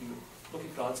nature, you would look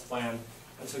at God's plan.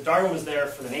 And so Darwin was there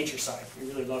for the nature side. He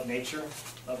really loved nature,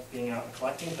 loved being out and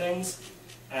collecting things.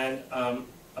 And a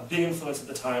big influence at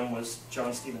the time was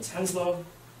John Stevens Henslow,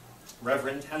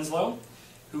 Reverend Henslow,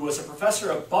 who was a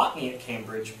professor of botany at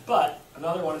Cambridge, but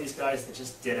another one of these guys that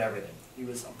just did everything. He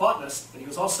was a botanist, but he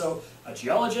was also a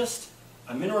geologist,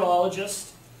 a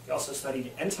mineralogist. He also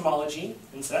studied entomology,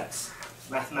 insects,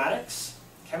 mathematics,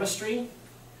 chemistry.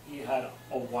 He had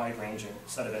a wide-ranging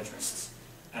set of interests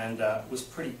and was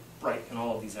pretty bright in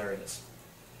all of these areas.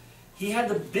 He had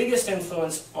the biggest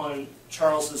influence on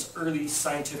Charles's early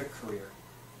scientific career.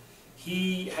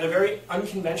 He had a very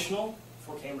unconventional,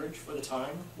 for Cambridge for the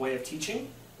time, way of teaching,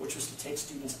 which was to take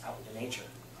students out into nature.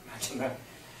 Imagine that.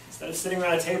 Instead of sitting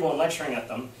around a table and lecturing at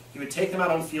them, he would take them out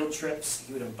on field trips.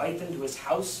 He would invite them to his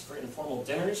house for informal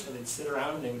dinners where they'd sit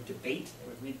around and they would debate, they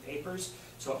would read papers.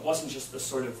 So it wasn't just the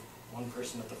sort of one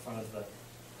person at the front of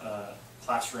the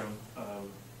classroom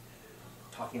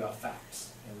talking about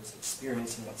facts. It was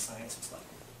experiencing what science was like.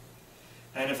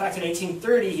 And in fact, in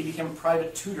 1830, he became a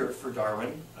private tutor for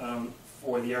Darwin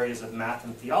for the areas of math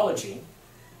and theology.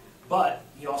 But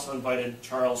he also invited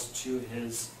Charles to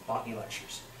his botany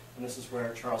lectures. And this is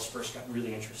where Charles first got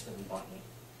really interested in botany.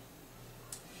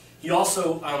 He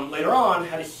also, later on,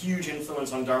 had a huge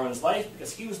influence on Darwin's life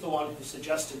because he was the one who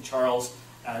suggested Charles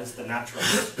as the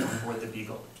naturalist for the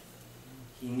Beagle.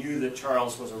 He knew that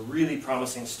Charles was a really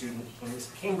promising student when he was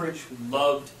at Cambridge who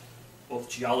loved both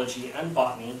geology and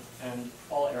botany and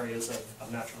all areas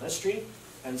of natural history.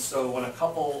 And so when a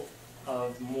couple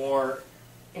of more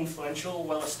influential,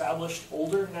 well-established,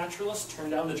 older naturalists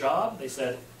turned down the job, they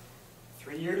said,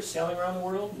 3 years sailing around the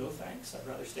world? No thanks, I'd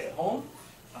rather stay at home.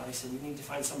 He said, we need to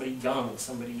find somebody young,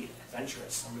 somebody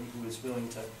adventurous, somebody who is willing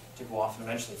to go off and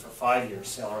eventually, for 5 years,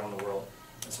 sail around the world.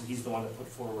 And so he's the one that put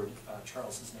forward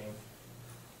Charles's name.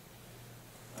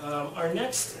 Our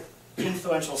next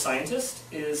influential scientist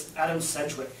is Adam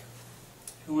Sedgwick,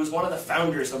 who was one of the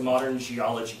founders of modern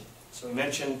geology. So we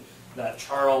mentioned that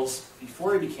Charles,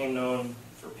 before he became known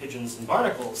for pigeons and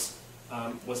barnacles,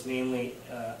 was mainly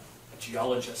a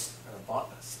geologist and a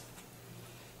botanist.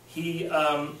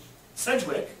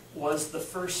 Sedgwick was the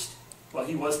first, well,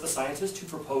 he was the scientist who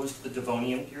proposed the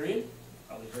Devonian period.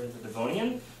 Probably heard of the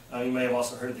Devonian. You may have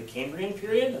also heard of the Cambrian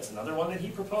period. That's another one that he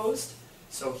proposed.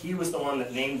 So he was the one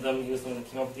that named them. He was the one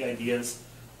that came up with the ideas.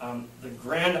 The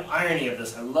grand irony of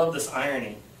this, I love this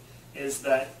irony, is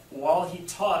that while he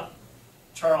taught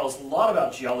Charles a lot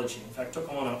about geology, in fact took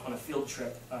him on a field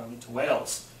trip to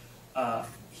Wales,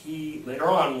 he later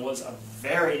on was a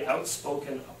very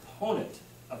outspoken opponent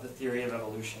of the theory of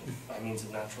evolution by means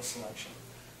of natural selection.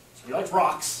 So he liked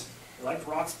rocks. He liked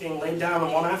rocks being laid down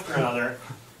one after another,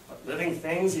 but living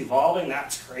things evolving,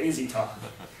 that's crazy talk.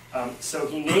 So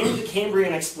he named the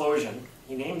Cambrian explosion,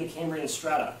 he named the Cambrian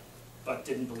strata, but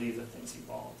didn't believe that things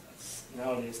evolved.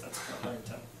 Nowadays that's kind of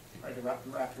hard to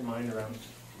wrap your mind around.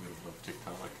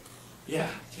 Yeah.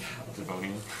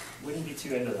 Devonian. Wouldn't be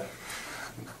too into that.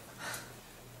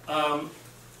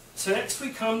 So next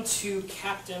we come to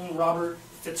Captain Robert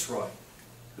Fitzroy,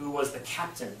 who was the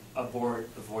captain aboard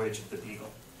the voyage of the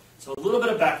Beagle. So a little bit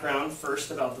of background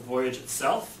first about the voyage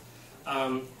itself.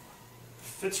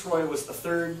 Fitzroy was the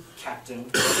third captain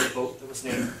of the boat that was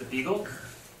named the Beagle.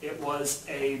 It was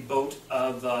a boat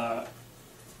of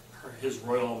His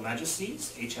Royal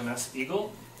Majesty's, HMS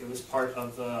Beagle. It was part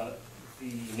of the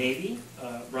Navy,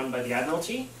 run by the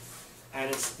Admiralty. And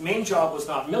its main job was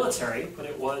not military, but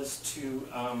it was to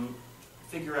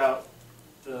figure out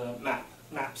the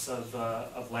maps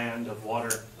of land, of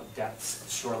water, of depths,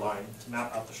 of shoreline, to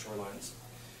map out the shorelines.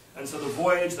 And so the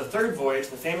voyage, the third voyage,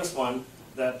 the famous one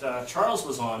that Charles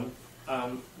was on,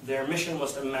 their mission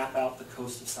was to map out the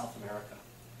coast of South America.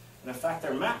 And in fact,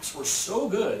 their maps were so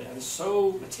good and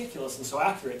so meticulous and so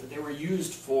accurate that they were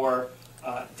used for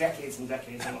decades and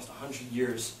decades, almost 100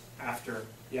 years after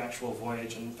the actual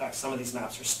voyage. And in fact, some of these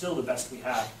maps are still the best we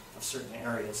have of certain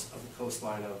areas of the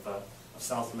coastline of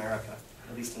South America,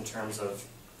 at least in terms of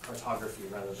cartography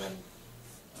rather than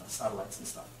satellites and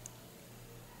stuff.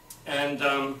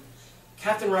 And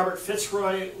Captain Robert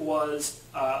Fitzroy was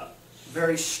a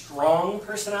very strong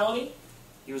personality.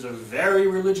 He was a very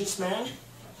religious man,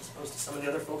 as opposed to some of the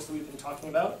other folks that we've been talking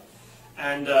about.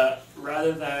 And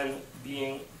rather than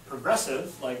being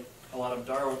progressive, like a lot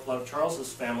of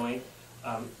Charles's family,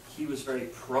 he was very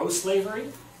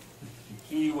pro-slavery.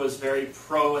 He was very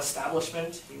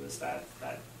pro-establishment. He was that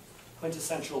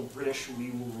quintessential British, we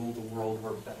will rule the world,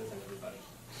 we're better than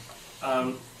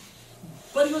everybody.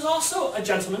 But he was also a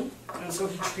gentleman, and so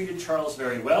he treated Charles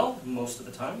very well, most of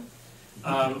the time.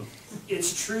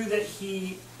 It's true that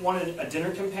he wanted a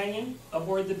dinner companion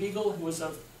aboard the Beagle who was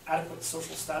of adequate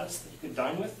social status that he could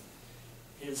dine with.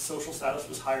 His social status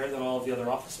was higher than all of the other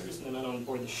officers and the men on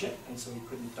board the ship, and so he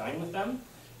couldn't dine with them.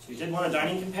 So he did want a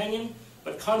dining companion,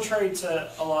 but contrary to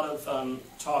a lot of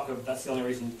talk of that's the only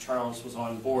reason Charles was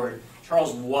on board,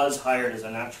 Charles was hired as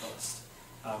a naturalist.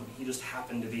 He just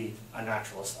happened to be a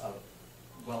naturalist of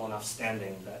well enough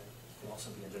standing that he could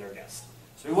also be a dinner guest.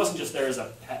 So he wasn't just there as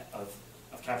a pet of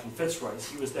Captain Fitzroy's,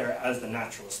 he was there as the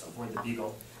naturalist aboard the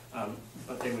Beagle,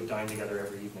 but they would dine together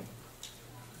every evening.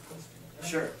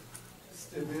 Sure.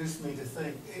 Just amused me to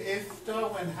think, if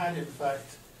Darwin had in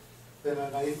fact been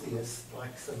an atheist,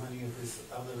 like so many of his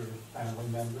other family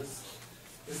members,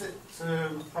 is it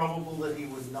probable that he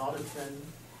would not have been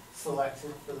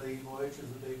selected for the voyage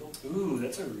of the Beagle? Ooh,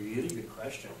 that's a really good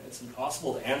question. It's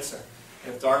impossible to answer.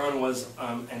 If Darwin was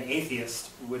an atheist,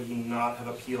 would he not have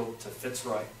appealed to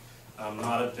Fitzroy,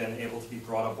 not have been able to be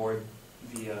brought aboard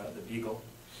the Beagle?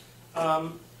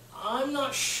 I'm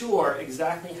not sure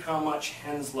exactly how much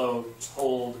Henslow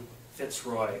told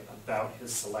Fitzroy about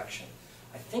his selection.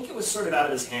 I think it was sort of out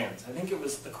of his hands. I think it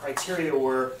was the criteria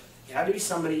were he had to be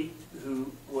somebody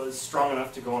who was strong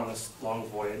enough to go on this long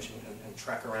voyage and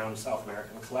trek around South America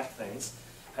and collect things.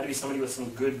 Had to be somebody with some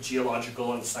good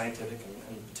geological and scientific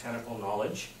and botanical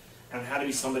knowledge, and had to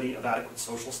be somebody of adequate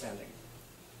social standing.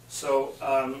 So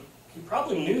he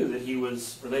probably knew that he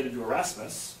was related to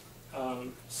Erasmus,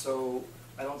 so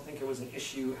I don't think it was an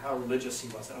issue how religious he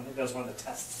was. I don't think that was one of the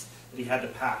tests that he had to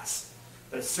pass.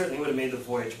 But it certainly would have made the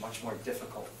voyage much more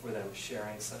difficult for them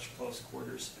sharing such close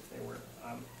quarters if they were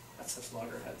at such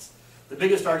loggerheads. The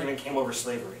biggest argument came over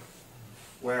slavery,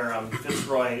 where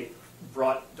Fitzroy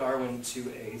brought Darwin to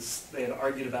they had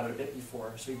argued about it a bit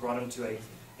before, so he brought him to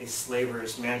a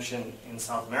slaver's mansion in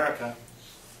South America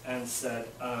and said,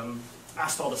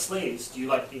 asked all the slaves, do you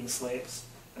like being slaves?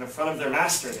 And in front of their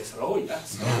master, they said, oh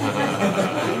yes,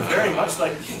 we very much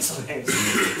like being slaves.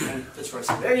 And Fitzroy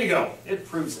said, there you go, it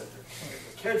proves it.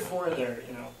 They're cared for, they're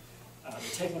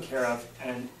taken care of,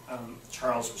 and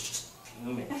Charles was just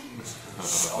fuming. He was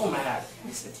so mad.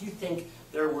 He said, do you think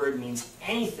their word means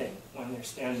anything when they're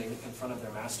standing in front of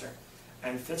their master?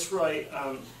 And Fitzroy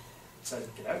said,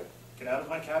 get out of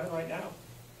my cabin right now.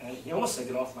 And he almost said,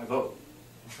 get off my boat.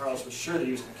 And Charles was sure that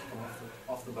he was going to kick him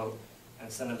off the boat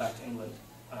and send him back to England.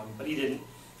 But he didn't.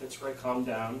 Fitzroy calmed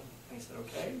down, and he said,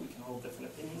 okay, we can hold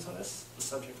different opinions on this. The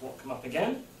subject won't come up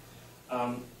again.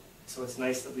 So it's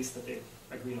nice at least that they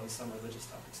agreed on some religious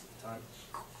topics at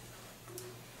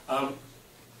the time.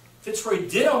 Fitzroy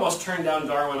did almost turn down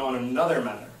Darwin on another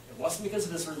matter. It wasn't because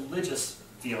of his religious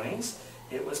feelings.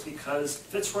 It was because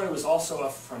Fitzroy was also a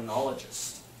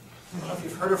phrenologist. I don't know if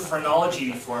you've heard of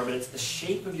phrenology before, but it's the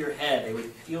shape of your head. They would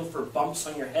feel for bumps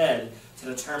on your head to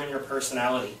determine your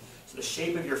personality. So the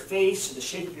shape of your face or the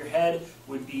shape of your head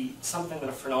would be something that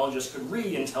a phrenologist could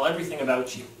read and tell everything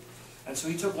about you. And so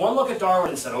he took one look at Darwin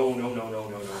and said, oh, no,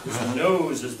 his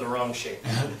nose is the wrong shape.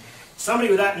 Somebody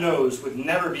with that nose would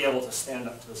never be able to stand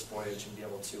up to this voyage and be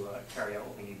able to carry out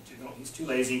what we need to do. No, he's too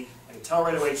lazy. I can tell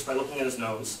right away just by looking at his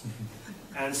nose.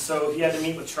 And so he had to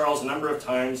meet with Charles a number of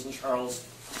times, and Charles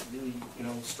really,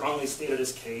 strongly stated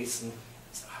his case. And he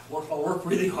said, I'll work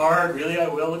really hard, really I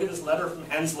will. Look at this letter from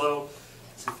Henslow.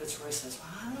 So Fitzroy says, well,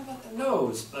 I don't know about the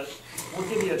nose, but we'll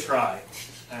give you a try.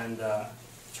 And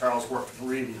Charles worked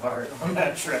really hard on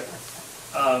that trip.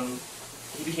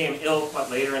 He became ill quite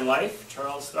later in life,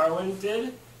 Charles Darwin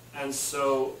did, and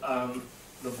so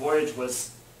the voyage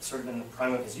was sort of in the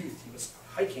prime of his youth. He was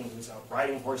hiking, he was out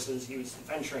riding horses, he was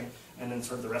adventuring, and then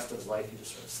sort of the rest of his life he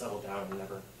just sort of settled down and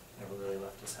never really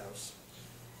left his house.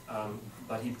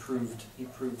 But he proved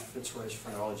Fitzroy's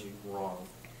phrenology wrong.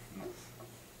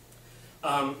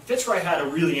 Fitzroy had a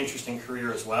really interesting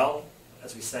career as well.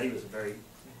 As we said, he was a very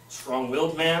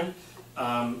strong-willed man.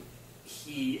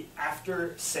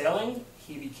 After sailing,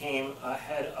 he became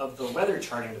head of the weather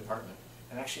charting department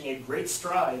and actually made great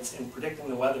strides in predicting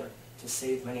the weather to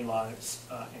save many lives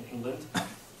in England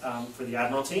for the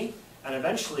Admiralty, and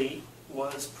eventually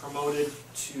was promoted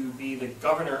to be the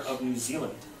governor of New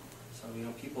Zealand. So,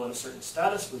 people at a certain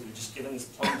status would be just given these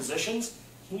plum positions.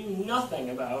 He knew nothing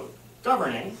about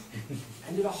governing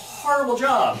and did a horrible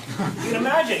job. You can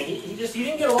imagine, he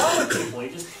didn't get along with people. He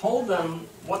just told them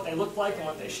what they looked like and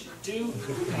what they should do.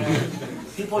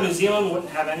 And people in New Zealand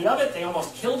wouldn't have any of it. They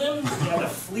almost killed him. He had to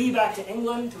flee back to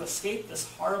England to escape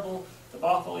this horrible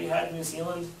debacle he had in New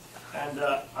Zealand. And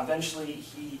eventually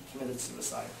he committed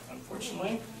suicide,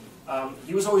 unfortunately.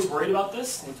 He was always worried about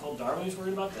this, and he told Darwin he was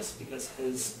worried about this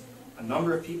because a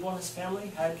number of people in his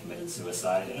family had committed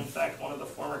suicide, and in fact one of the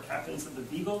former captains of the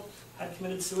Beagle had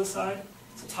committed suicide.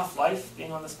 It's a tough life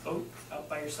being on this boat out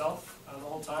by yourself the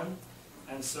whole time,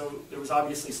 and so there was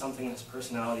obviously something in his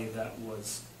personality that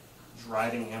was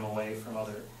driving him away from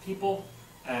other people,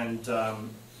 and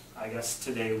I guess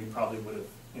today we probably would have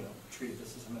treated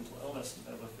this as a mental illness and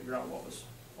been able to figure out what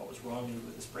was wrong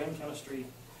with his brain chemistry,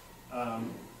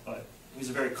 but he's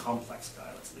a very complex guy.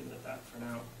 Let's leave it at that for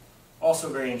now. Also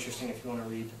very interesting if you want to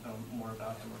read more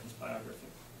about him or his biography.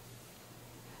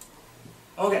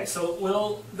 Okay, so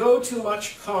we'll go to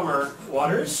much calmer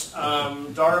waters.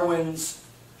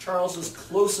 Charles's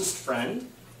closest friend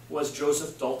was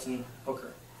Joseph Dalton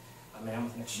Hooker, a man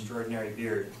with an extraordinary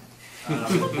beard.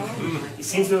 He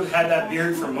seems to have had that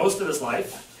beard for most of his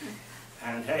life,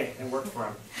 and hey, it worked for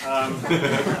him.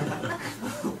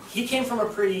 He came from a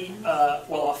pretty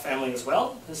well-off family as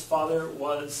well. His father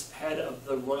was head of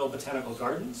the Royal Botanical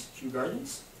Gardens, Kew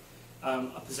Gardens,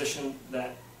 a position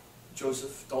that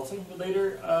Joseph Dalton would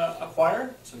later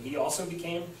acquire. So he also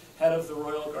became head of the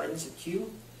Royal Gardens at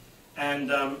Kew.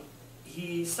 And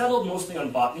he settled mostly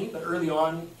on botany, but early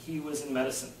on he was in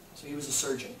medicine. So he was a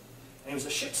surgeon. And he was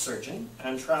a ship surgeon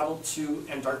and traveled to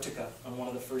Antarctica on one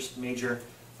of the first major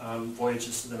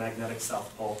voyages to the magnetic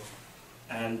South Pole.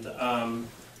 And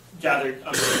gathered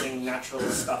amazing natural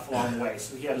stuff along the way.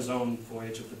 So he had his own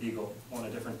voyage of the Beagle on a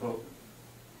different boat.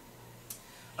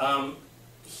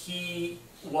 He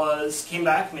came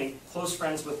back, made close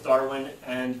friends with Darwin,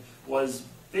 and was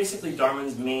basically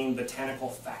Darwin's main botanical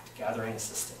fact-gathering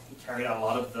assistant. He carried out a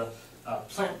lot of the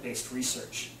plant-based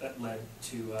research that led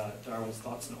to Darwin's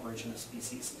thoughts on the origin of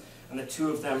species. And the two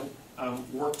of them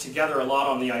worked together a lot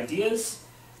on the ideas.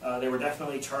 They were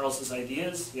definitely Charles's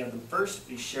ideas. He had them first,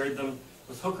 but he shared them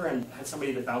with Hooker and had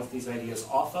somebody to bounce these ideas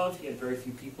off of. He had very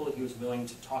few people that he was willing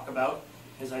to talk about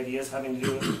his ideas having to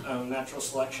do with natural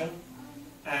selection.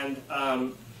 And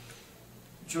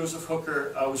Joseph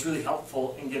Hooker was really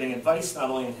helpful in giving advice, not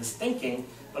only in his thinking,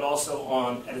 but also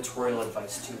on editorial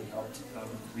advice too. He helped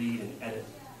read and edit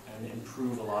and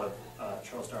improve a lot of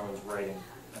Charles Darwin's writing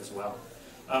as well.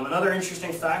 Another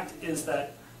interesting fact is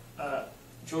that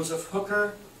Joseph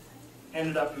Hooker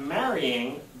ended up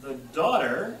marrying the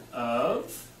daughter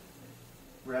of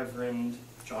Reverend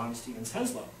John Stevens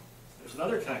Henslow. There's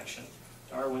another connection.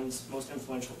 Darwin's most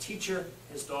influential teacher,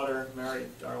 his daughter married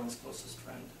Darwin's closest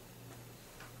friend.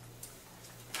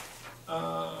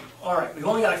 All right, we've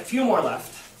only got a few more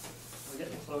left. We're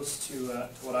getting close to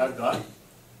what I've got.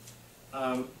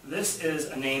 This is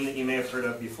a name that you may have heard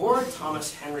of before,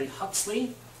 Thomas Henry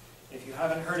Huxley. If you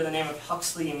haven't heard of the name of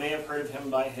Huxley, you may have heard of him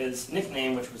by his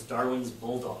nickname, which was Darwin's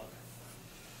Bulldog.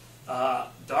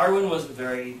 Darwin was a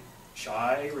very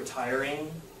shy, retiring,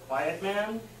 quiet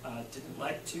man, didn't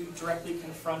like to directly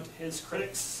confront his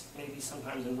critics, maybe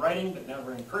sometimes in writing, but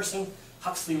never in person.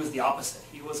 Huxley was the opposite.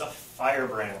 He was a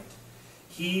firebrand.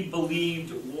 He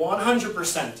believed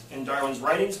 100% in Darwin's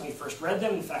writings when he first read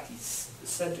them. In fact, he's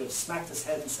said to have smacked his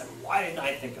head and said, "Why didn't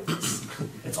I think of this?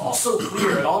 It's all so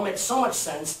clear, it all makes so much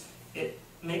sense, it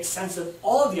makes sense of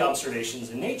all of the observations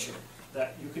in nature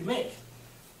that you could make."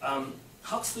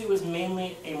 Huxley was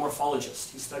mainly a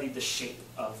morphologist. He studied the shape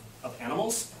of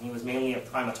animals, and he was mainly a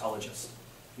primatologist.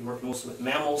 He worked mostly with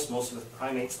mammals, mostly with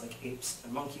primates like apes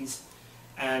and monkeys,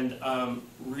 and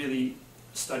really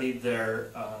studied their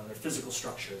physical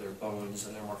structure, their bones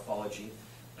and their morphology,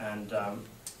 and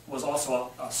was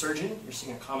also a surgeon. You're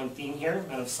seeing a common theme here,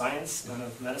 man of science, man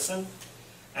of medicine.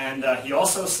 And he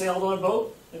also sailed on a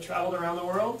boat that traveled around the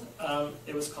world.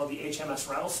 It was called the HMS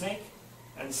Rattlesnake.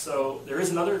 And so there is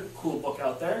another cool book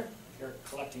out there, if you're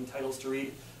collecting titles to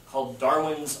read, called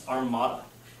Darwin's Armada.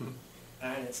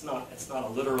 And it's not a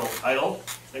literal title.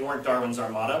 They weren't Darwin's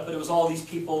Armada, but it was all these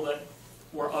people that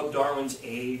were of Darwin's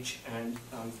age and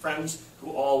friends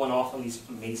who all went off on these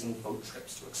amazing boat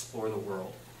trips to explore the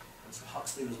world. And so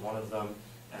Huxley was one of them,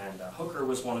 and Hooker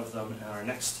was one of them, and our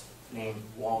next name,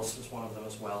 Wallace, was one of them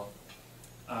as well.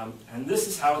 And this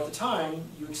is how, at the time,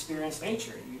 you experienced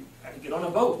nature. You had to get on a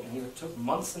boat, and it took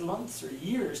months and months or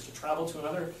years to travel to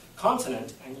another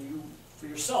continent, and you, for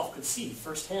yourself, could see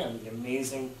firsthand the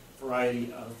amazing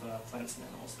variety of plants and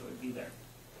animals that would be there.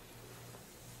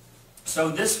 So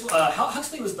this,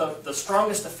 Huxley was the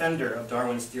strongest defender of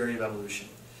Darwin's theory of evolution.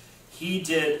 He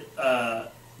did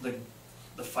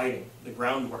the fighting, the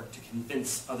groundwork to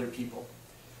convince other people.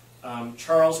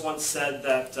 Charles once said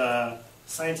that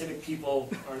scientific people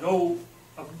are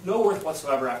of no worth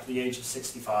whatsoever after the age of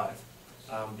 65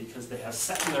 because they have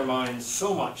set in their minds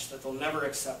so much that they'll never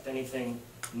accept anything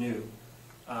new.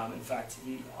 In fact,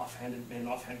 he made an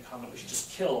offhand comment, we should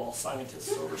just kill all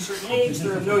scientists over a certain age,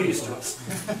 they're of no use to us.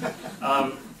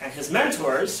 And his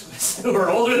mentors, who were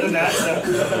older than that, said,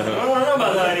 I don't know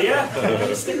about that idea,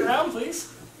 just stick around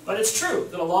please. But it's true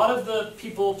that a lot of the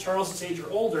people Charles's age or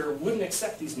older wouldn't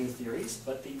accept these new theories,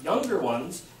 but the younger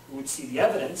ones who would see the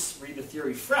evidence, read the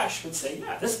theory fresh, would say,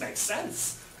 yeah, this makes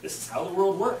sense. This is how the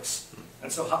world works.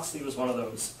 And so Huxley was one of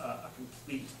those, a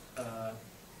complete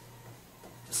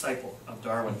disciple of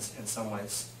Darwin's in some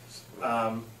ways.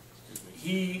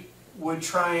 He would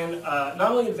try and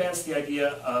not only advance the idea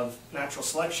of natural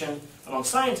selection among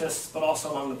scientists, but also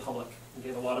among the public. He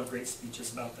gave a lot of great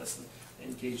speeches about this and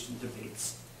engaged in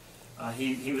debates.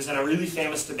 He was in a really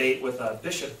famous debate with a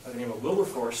bishop by the name of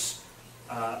Wilberforce,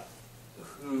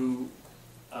 who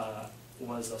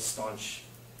was a staunch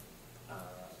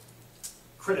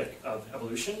critic of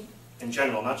evolution in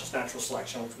general, not just natural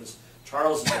selection, which was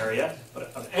Charles' area,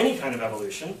 but of any kind of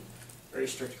evolution, very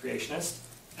strict creationist.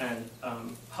 And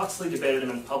Huxley debated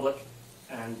him in public,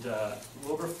 and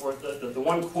Wilberforce, the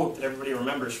one quote that everybody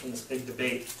remembers from this big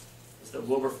debate is that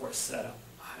Wilberforce said,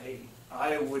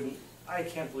 I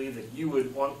can't believe that you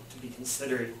would want to be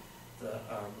considered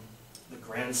the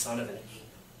grandson of an ape.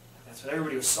 That's what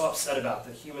everybody was so upset about,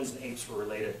 that humans and apes were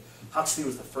related. Huxley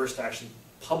was the first to actually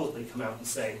publicly come out and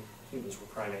say humans were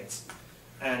primates.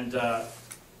 And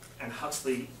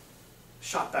Huxley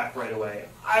shot back right away.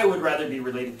 I would rather be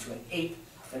related to an ape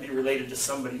than be related to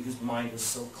somebody whose mind is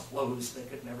so closed they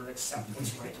could never accept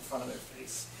what's right in front of their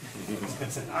face.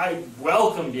 I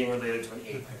welcome being related to an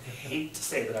ape. I hate to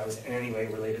say that I was in any way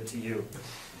related to you.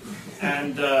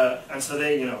 And so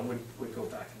they, would go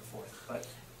back and forth. But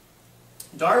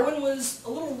Darwin was a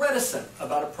little reticent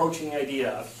about approaching the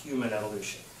idea of human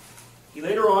evolution. He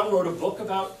later on wrote a book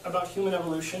about human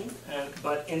evolution,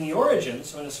 but in the origin,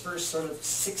 so in his first sort of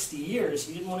 60 years,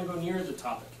 he didn't want to go near the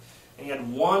topic. And he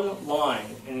had one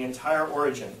line in the entire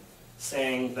origin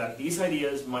saying that these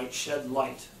ideas might shed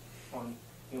light on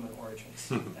human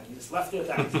origins. And he just left it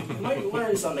at that. You might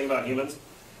learn something about humans.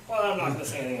 Well, I'm not going to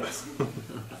say anything else.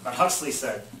 But Huxley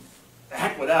said, the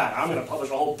heck with that, I'm going to publish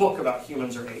a whole book about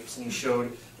humans or apes. And he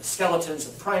showed the skeletons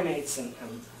of primates and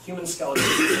human skeletons.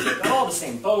 They've got all the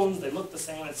same bones, they look the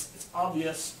same, it's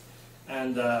obvious.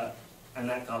 And that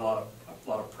got a lot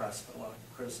of press, but a lot of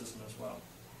criticism as well.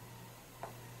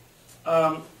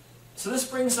 So this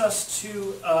brings us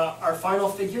to our final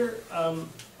figure,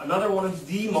 another one of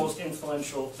the most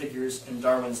influential figures in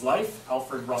Darwin's life,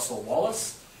 Alfred Russel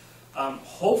Wallace.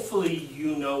 Hopefully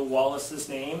you know Wallace's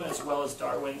name as well as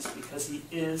Darwin's, because he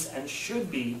is and should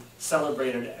be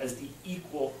celebrated as the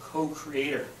equal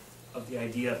co-creator of the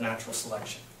idea of natural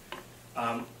selection.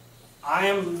 I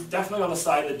am definitely on the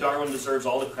side that Darwin deserves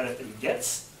all the credit that he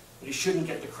gets, but he shouldn't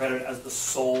get the credit as the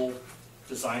sole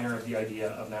designer of the idea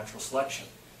of natural selection.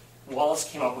 Wallace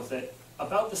came up with it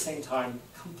about the same time,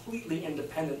 completely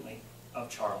independently of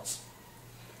Charles.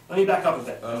 Let me back up a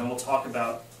bit, and then we'll talk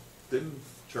about... Didn't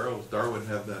Charles Darwin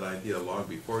have that idea long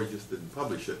before? He just didn't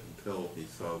publish it until he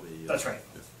saw the... That's right.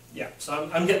 Yeah, so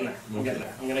I'm getting there. I'm getting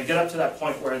there. I'm going to get up to that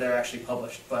point where they're actually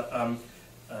published. But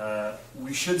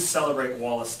we should celebrate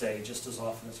Wallace Day just as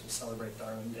often as we celebrate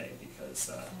Darwin Day,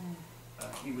 because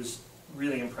he was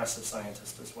really impressive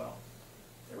scientist as well.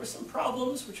 There were some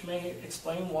problems which may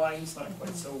explain why he's not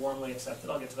quite so warmly accepted.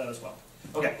 I'll get to that as well.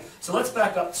 Okay, so let's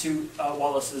back up to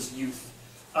Wallace's youth.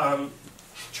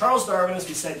 Charles Darwin, as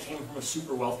we said, came from a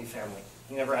super wealthy family.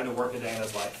 He never had to work a day in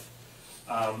his life.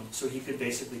 So he could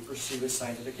basically pursue his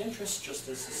scientific interests just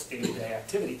as his day-to-day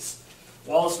activities.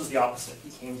 Wallace was the opposite.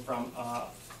 He came from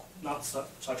not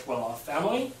such well-off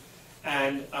family,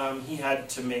 and he had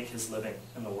to make his living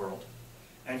in the world.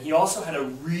 And he also had a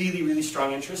really, really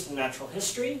strong interest in natural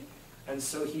history, and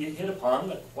so he hit upon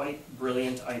the quite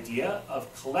brilliant idea of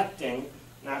collecting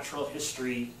natural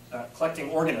history,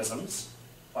 collecting organisms,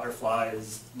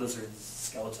 butterflies, lizards,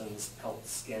 skeletons,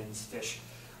 pelts, skins, fish,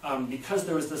 because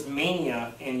there was this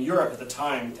mania in Europe at the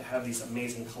time to have these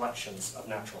amazing collections of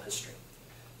natural history.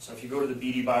 So if you go to the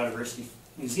Beatty Biodiversity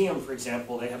Museum, for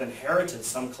example, they have inherited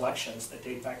some collections that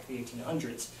date back to the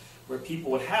 1800s, where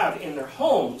people would have in their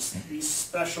homes these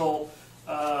special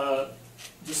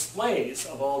displays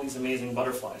of all these amazing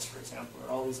butterflies, for example,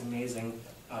 or all these amazing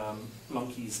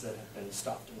monkeys that have been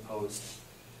stuffed and posed.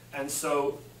 And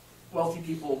so wealthy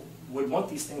people would want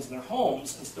these things in their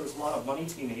homes, and so there was a lot of money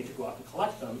to be made to go out and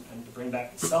collect them and to bring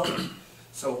back and sell them.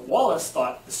 So Wallace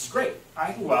thought, this is great.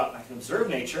 I can go out and I can observe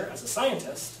nature as a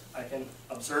scientist. I can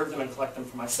observe them and collect them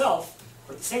for myself,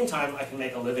 but at the same time I can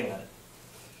make a living at it.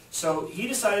 So he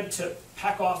decided to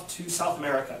pack off to South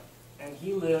America, and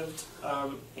he lived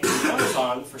in the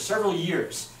Amazon for several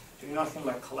years, doing nothing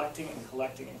but collecting and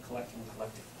collecting and collecting and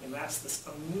collecting. He amassed this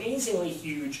amazingly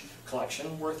huge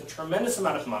collection worth a tremendous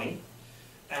amount of money,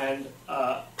 and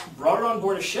brought it on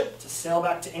board a ship to sail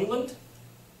back to England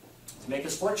to make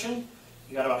his fortune.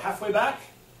 He got about halfway back,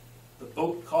 the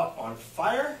boat caught on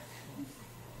fire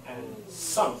and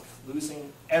sunk,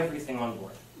 losing everything on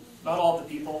board. Not all of the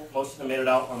people, most of them made it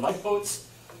out on lifeboats.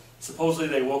 Supposedly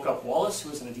they woke up Wallace, who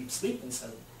was in a deep sleep, and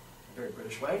said, in a very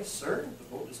British way, "Sir, the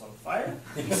boat is on fire."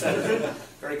 He said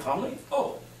very calmly,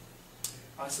 "Oh,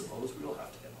 I suppose we will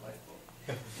have to get a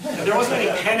lifeboat." And there wasn't any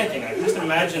panicking. I can just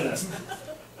imagine this.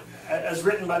 As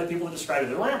written by the people who described it,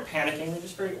 they weren't panicking, they were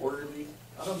just very orderly,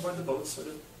 out on board the boat, sort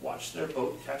of watched their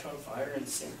boat catch on fire and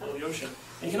sink below the ocean.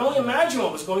 And you can only imagine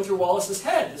what was going through Wallace's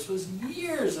head. This was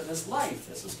years of his life.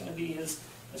 This was going to be his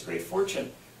great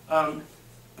fortune.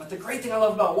 But the great thing I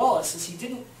love about Wallace is he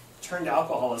didn't turn to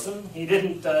alcoholism. He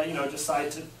didn't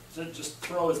decide to just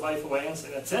throw his life away and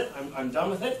say, that's it, I'm done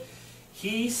with it.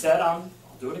 He said, I'll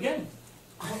do it again.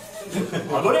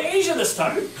 I'll go to Asia this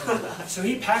time. So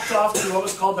he packed off to what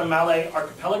was called the Malay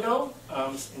Archipelago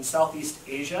in Southeast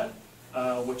Asia,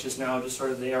 which is now just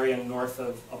sort of the area north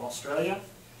of Australia,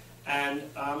 and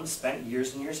spent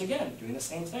years and years again doing the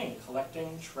same thing,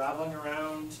 collecting, traveling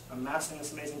around, amassing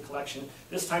this amazing collection.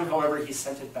 This time, however, he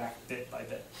sent it back bit by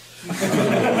bit.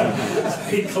 So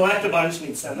he'd collect a bunch and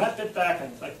he'd send that bit back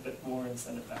and collect a bit more and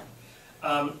send it back.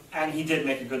 And he did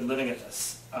make a good living at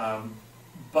this.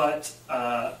 But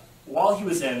while he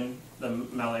was in the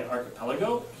Malay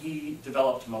Archipelago, he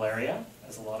developed malaria,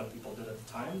 as a lot of people did at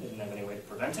the time. They didn't have any way to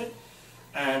prevent it.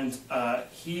 And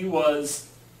he was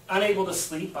unable to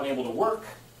sleep, unable to work,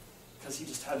 because he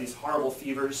just had these horrible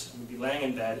fevers and would be laying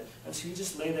in bed. And so he'd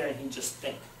just lay there and he'd just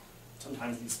think.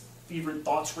 Sometimes these fevered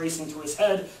thoughts racing through his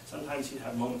head. Sometimes he'd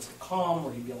have moments of calm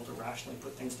where he'd be able to rationally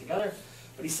put things together.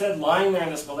 But he said lying there in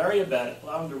this malaria bed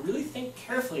allowed him to really think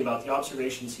carefully about the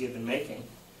observations he had been making.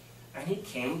 And he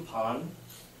came upon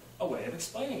a way of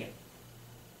explaining it.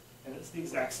 And it's the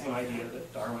exact same idea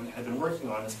that Darwin had been working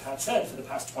on, as Pat said, for the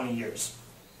past 20 years.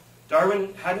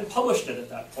 Darwin hadn't published it at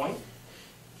that point.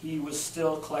 He was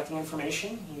still collecting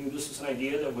information. He knew this was an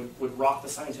idea that would rock the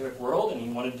scientific world, and he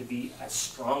wanted to be as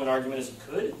strong an argument as he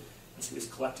could. And so he was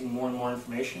collecting more and more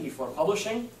information before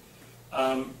publishing.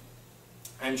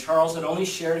 And Charles had only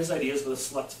shared his ideas with a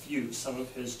select few. Some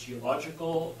of his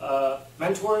geological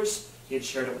mentors. He had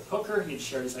shared it with Hooker. He had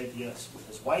shared his ideas with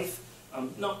his wife.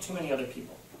 Not too many other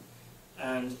people.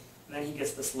 And then he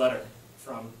gets this letter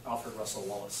from Alfred Russel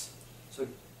Wallace. So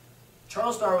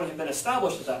Charles Darwin had been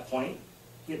established at that point.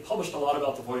 He had published a lot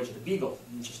about the voyage of the Beagle,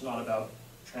 just not about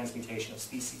transmutation of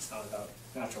species, not about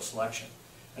natural selection.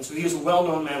 And so he was a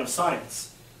well-known man of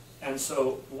science. And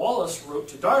so Wallace wrote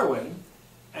to Darwin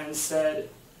and said,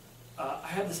 I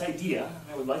have this idea,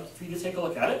 and I would like for you to take a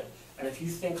look at it, and if you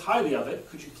think highly of it,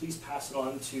 could you please pass it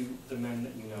on to the men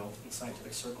that you know in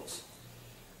scientific circles?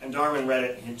 And Darwin read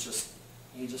it, and he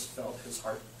just felt his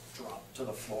heart drop to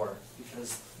the floor,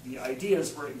 because the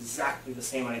ideas were exactly the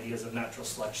same ideas of natural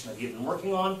selection that he had been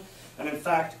working on. And in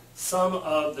fact, some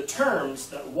of the terms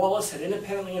that Wallace had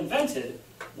independently invented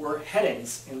were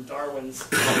headings in Darwin's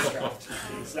abstract,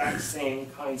 the exact same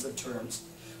kinds of terms.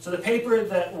 So the paper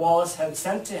that Wallace had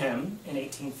sent to him in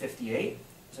 1858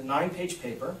 was a 9-page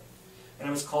paper, and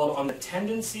it was called On the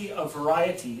Tendency of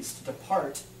Varieties to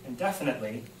Depart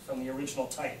Indefinitely from the Original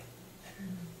Type.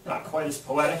 Not quite as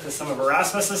poetic as some of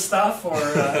Erasmus's stuff,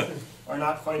 or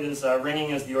not quite as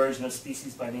ringing as The Origin of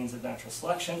Species by Means of Natural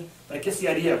Selection, but it gets the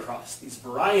idea across. These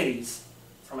varieties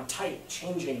from a type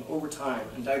changing over time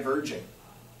and diverging.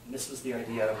 And this was the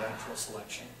idea of natural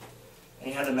selection. And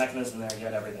he had the mechanism there, he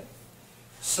had everything.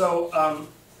 So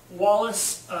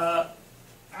Wallace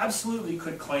absolutely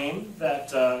could claim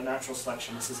that natural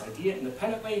selection was his idea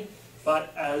independently,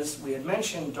 but as we had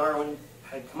mentioned, Darwin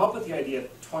had come up with the idea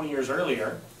 20 years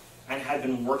earlier and had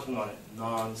been working on it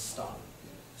non-stop.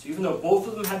 So even though both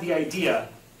of them had the idea,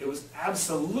 it was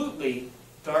absolutely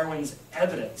Darwin's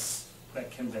evidence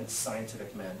that convinced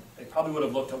scientific men. They probably would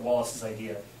have looked at Wallace's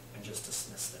idea and just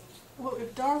dismissed it. Well,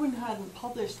 if Darwin hadn't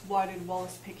published, why did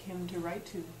Wallace pick him to write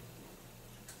to?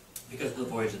 Because of the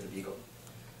voyage of the Beagle.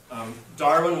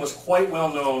 Darwin was quite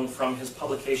well known from his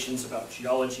publications about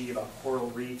geology, about coral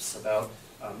reefs, about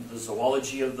the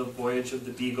zoology of the voyage of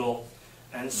the Beagle.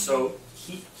 And so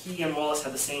he and Wallace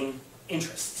had the same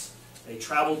interests. They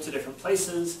traveled to different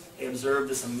places, they observed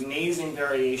this amazing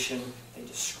variation, they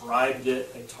described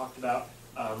it, they talked about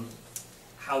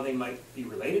how they might be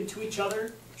related to each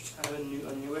other, which is kind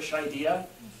of a newish idea.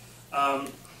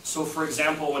 So for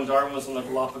example, when Darwin was on the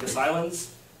Galapagos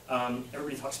Islands,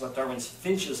 everybody talks about Darwin's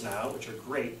finches now, which are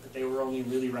great, but they were only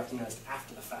really recognized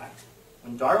after the fact.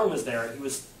 When Darwin was there, he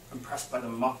was impressed by the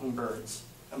mockingbirds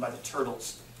and by the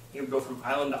turtles. He would go from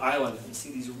island to island and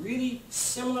see these really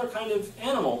similar kind of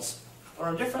animals, but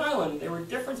on a different island, they were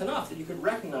different enough that you could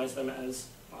recognize them as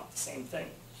not the same thing.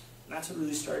 And that's what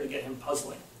really started to get him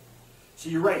puzzling. So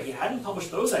you're right, he hadn't published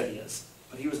those ideas,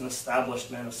 but he was an established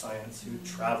man of science who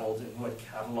traveled and who had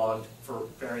cataloged for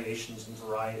variations and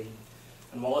variety.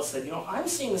 And Wallace said, you know, I'm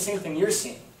seeing the same thing you're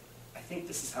seeing. I think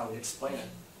this is how we explain it.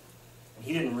 And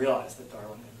he didn't realize that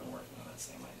Darwin had been working on that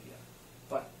same idea.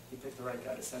 But he picked the right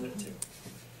guy to send it to.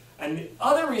 And the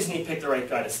other reason he picked the right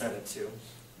guy to send it to,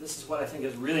 this is what I think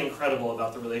is really incredible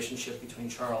about the relationship between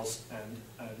Charles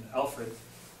and Alfred,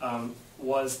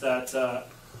 was that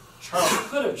Charles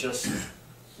could have just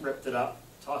ripped it up,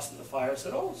 tossed it in the fire,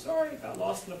 said, oh, sorry, got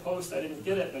lost in the post, I didn't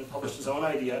get it, and then published his own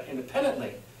idea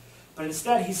independently. But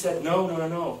instead he said,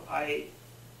 no,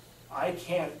 I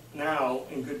can't now,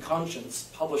 in good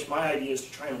conscience, publish my ideas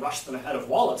to try and rush them ahead of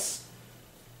Wallace.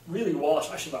 Really,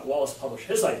 I should let Wallace publish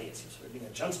his ideas. He was sort of being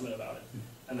a gentleman about it.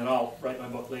 And then I'll write my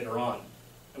book later on.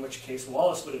 In which case,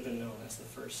 Wallace would have been known as the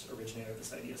first originator of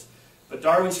this ideas. But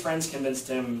Darwin's friends convinced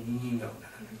him, no.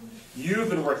 You've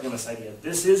been working on this idea.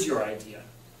 This is your idea.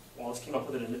 Wallace came up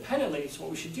with it independently, so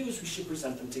what we should do is we should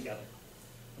present them together.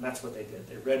 And that's what they did.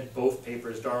 They read both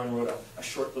papers. Darwin wrote a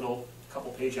short little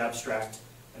couple-page abstract,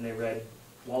 and they read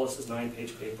Wallace's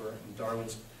 9-page paper and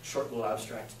Darwin's short little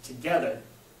abstract together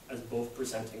as both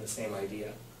presenting the same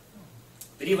idea.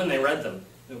 But even when they read them,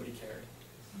 nobody cared.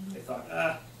 They thought,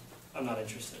 I'm not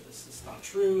interested. This is not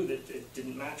true. That it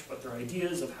didn't match what their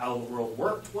ideas of how the world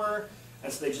worked were,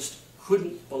 and so they just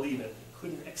couldn't believe it,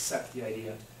 couldn't accept the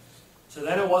idea. So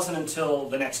then it wasn't until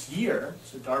the next year,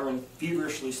 so Darwin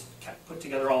feverishly put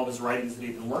together all of his writings that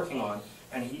he'd been working on,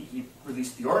 and he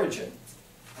released The Origin,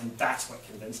 and that's what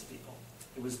convinced people.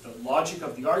 It was the logic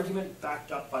of the argument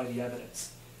backed up by the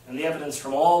evidence. And the evidence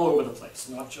from all over the place,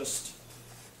 not just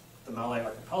the Malay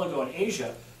Archipelago and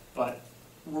Asia, but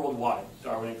worldwide.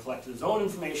 Darwin had collected his own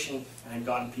information and had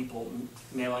gotten people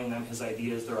mailing them his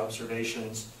ideas, their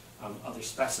observations, other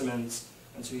specimens,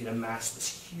 and so he'd amassed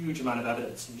this huge amount of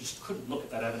evidence. And you just couldn't look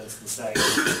at that evidence and say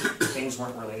things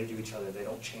weren't related to each other, they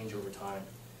don't change over time.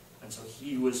 And so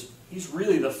he's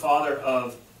really the father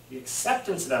of the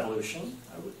acceptance of evolution.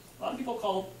 A lot of people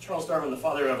call Charles Darwin the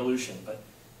father of evolution, but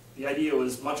the idea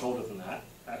was much older than that.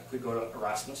 That could go to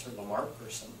Erasmus or Lamarck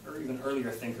or even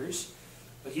earlier thinkers.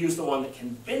 But he was the one that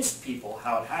convinced people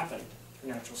how it happened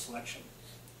through natural selection.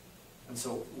 And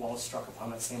so Wallace struck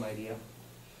upon that same idea.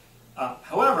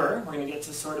 However, we're going to get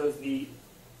to sort of the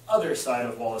other side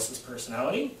of Wallace's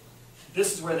personality.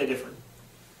 This is where they differed.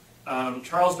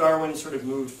 Charles Darwin sort of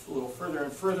moved a little further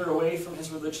and further away from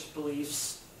his religious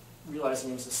beliefs,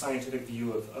 realizing it was a scientific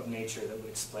view of nature that would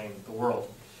explain the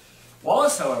world.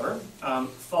 Wallace, however,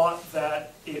 thought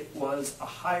that it was a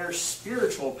higher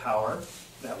spiritual power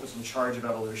that was in charge of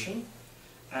evolution,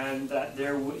 and that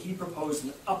he proposed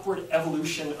an upward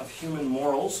evolution of human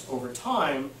morals over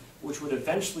time, which would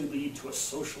eventually lead to a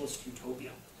socialist utopia.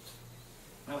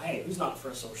 Now, hey, who's not for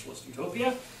a socialist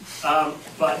utopia?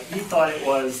 But he thought it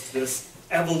was this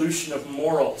evolution of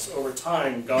morals over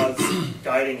time, God's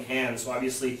guiding hand. So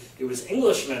obviously it was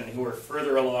Englishmen who were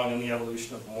further along in the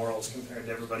evolution of morals compared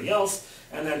to everybody else,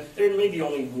 and then there may be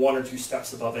only one or two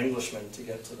steps above Englishmen to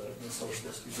get to the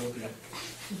socialist utopia.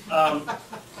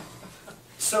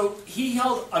 So he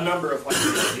held a number of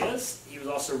ideas. He was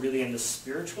also really into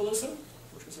spiritualism,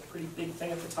 which was a pretty big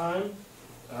thing at the time.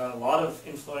 A lot of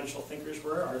influential thinkers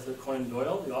were. Arthur Conan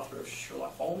Doyle, the author of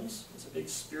Sherlock Holmes, was a big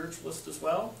spiritualist as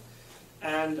well.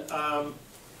 And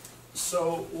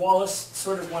so Wallace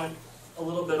sort of went a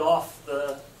little bit off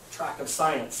the track of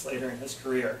science later in his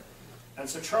career. And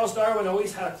so Charles Darwin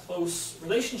always had a close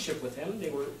relationship with him. They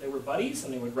were buddies,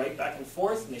 and they would write back and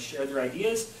forth, and they shared their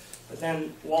ideas. But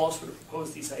then Wallace would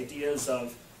propose these ideas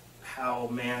of how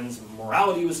man's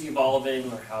morality was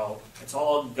evolving, or how it's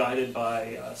all guided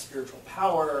by spiritual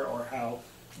power, or how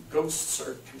ghosts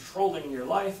are controlling your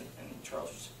life. And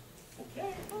Charles was,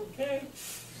 okay.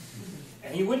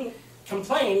 And he wouldn't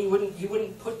complain, he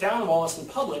wouldn't put down Wallace in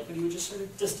public, but he would just sort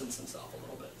of distance himself a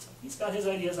little bit. So he's got his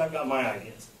ideas, I've got my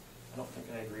ideas. I don't think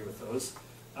I agree with those,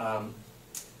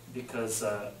 because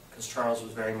Charles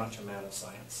was very much a man of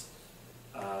science.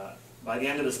 By the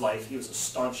end of his life, he was a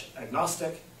staunch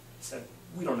agnostic. He said,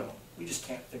 we don't know, we just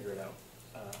can't figure it out.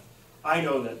 I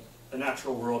know that the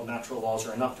natural world, natural laws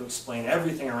are enough to explain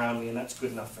everything around me, and that's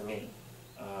good enough for me.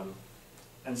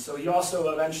 And so he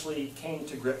also eventually came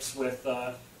to grips with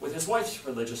his wife's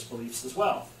religious beliefs as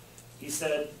well. He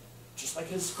said, just like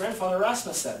his grandfather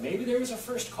Erasmus said, maybe there was a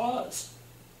first cause.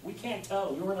 We can't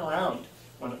tell. We weren't around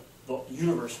when the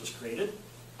universe was created.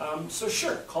 So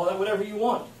sure, call that whatever you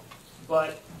want.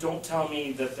 But don't tell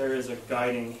me that there is a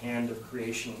guiding hand of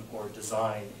creation or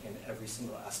design in every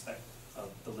single aspect of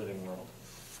the living world.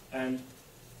 And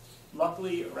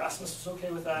luckily, Erasmus was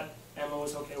okay with that. Emma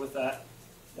was okay with that.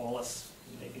 Wallace,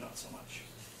 maybe not so much.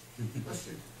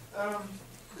 Question.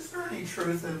 Is there any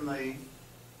truth in the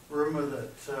rumor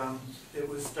that it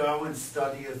was Darwin's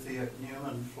study of the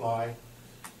Newman fly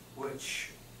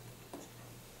which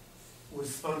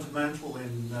was fundamental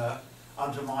in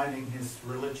undermining his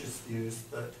religious views,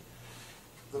 that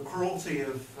the cruelty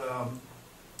of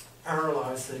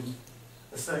paralyzing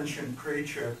a sentient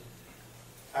creature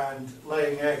and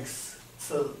laying eggs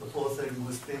so that the poor thing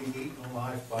was being eaten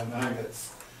alive by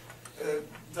maggots?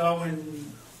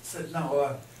 Darwin said,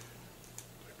 no,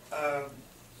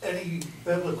 any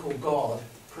biblical God,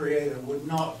 creator, would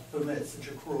not permit such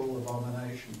a cruel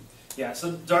abomination. Yeah,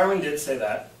 so Darwin did say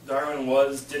that. Darwin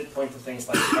did point to things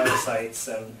like parasites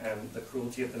and the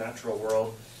cruelty of the natural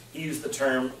world. He used the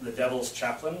term the devil's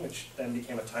chaplain, which then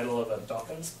became a title of a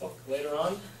Dawkins book later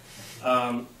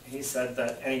on. He said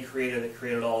that any creator that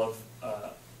created all of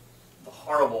the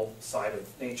horrible side of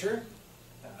nature,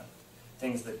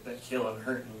 things that kill and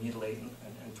hurt and mutilate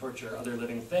and torture other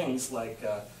living things, like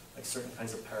certain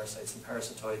kinds of parasites and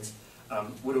parasitoids,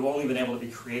 would have only been able to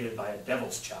be created by a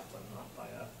devil's chaplain, not by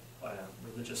a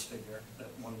religious figure that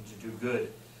wanted to do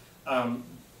good.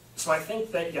 So I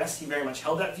think that, yes, he very much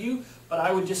held that view, but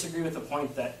I would disagree with the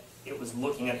point that it was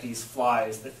looking at these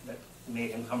flies that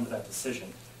made him come to that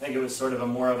decision. I think it was sort of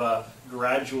more of a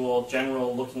gradual,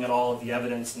 general looking at all of the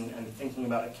evidence and thinking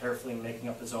about it carefully and making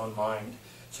up his own mind.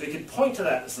 So he could point to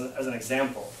that as an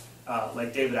example,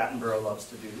 like David Attenborough loves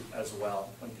to do as well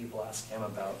when people ask him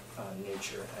about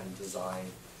nature and design.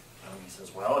 He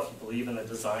says, well, if you believe in the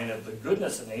design of the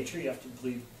goodness of nature, you have to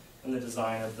believe in the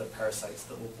design of the parasites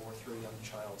that will bore through a young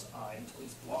child's eye until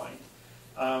he's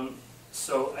blind.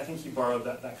 So I think he borrowed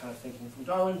that kind of thinking from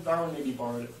Darwin. Darwin maybe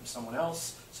borrowed it from someone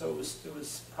else, so it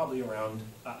was probably around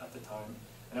at the time.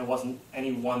 And it wasn't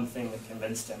any one thing that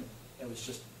convinced him. It was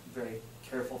just very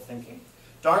careful thinking.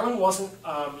 Darwin wasn't,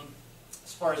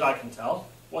 as far as I can tell,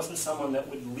 wasn't someone that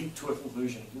would leap to a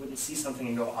conclusion. He wouldn't see something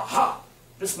and go, aha,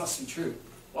 this must be true.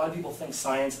 A lot of people think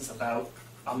science is about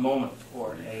a moment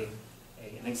or an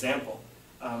example.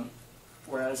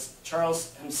 Whereas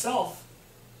Charles himself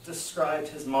described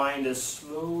his mind as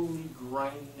slowly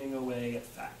grinding away at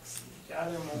facts. He'd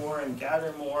gather more, and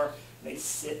they'd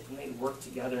sit and they'd work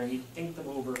together, and he'd think them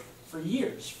over for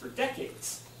years, for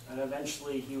decades. And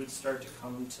eventually he would start to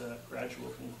come to gradual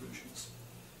conclusions.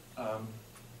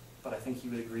 But I think he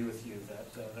would agree with you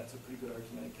that that's a pretty good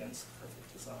argument against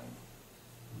perfect design.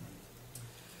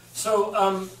 So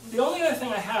the only other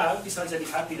thing I have, besides I'd be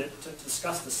happy to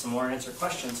discuss this some more and answer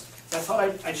questions, is I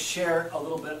thought I'd share a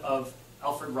little bit of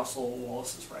Alfred Russel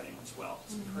Wallace's writing as well.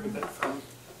 So we've heard a bit from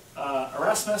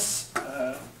Erasmus,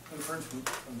 we've heard from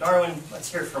Darwin.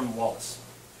 Let's hear from Wallace.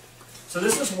 So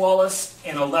this is Wallace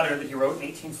in a letter that he wrote in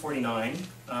 1849,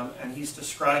 and he's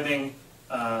describing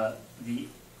the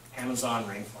Amazon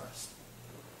rainforest.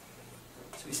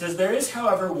 So he says, there is,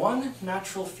 however, one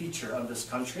natural feature of this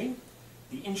country,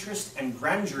 the interest and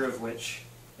grandeur of which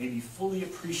may be fully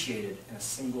appreciated in a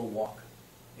single walk.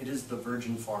 It is the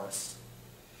virgin forest.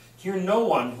 Here no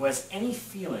one who has any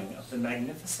feeling of the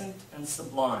magnificent and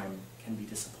sublime can be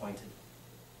disappointed.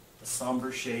 The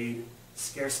somber shade,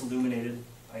 scarce illuminated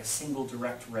by a single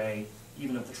direct ray,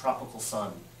 even of the tropical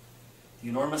sun. The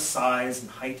enormous size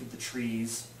and height of the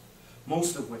trees,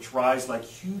 most of which rise like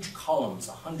huge columns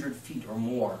 100 feet or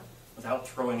more without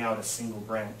throwing out a single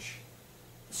branch.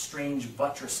 The strange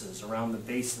buttresses around the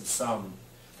base of some,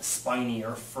 the spiny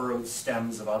or furrowed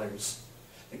stems of others,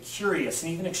 the curious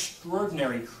and even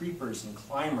extraordinary creepers and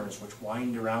climbers which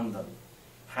wind around them,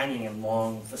 hanging in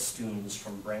long festoons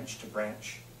from branch to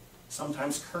branch,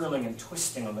 sometimes curling and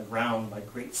twisting on the ground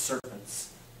like great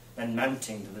serpents, then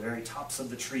mounting to the very tops of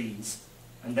the trees,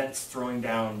 and thence throwing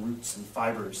down roots and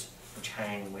fibers which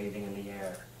hang waving in the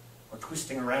air, or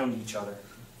twisting around each other,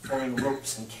 forming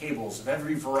ropes and cables of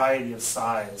every variety of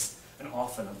size, and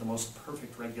often of the most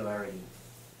perfect regularity.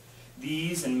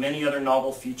 These and many other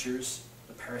novel features,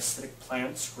 the parasitic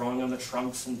plants growing on the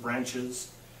trunks and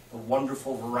branches, the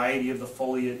wonderful variety of the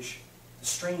foliage, the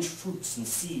strange fruits and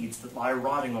seeds that lie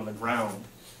rotting on the ground,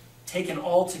 taken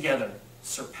all together,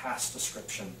 surpass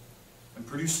description, and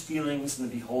produce feelings in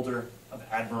the beholder of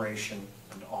admiration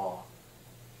and awe.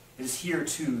 It is here,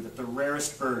 too, that the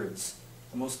rarest birds,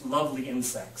 the most lovely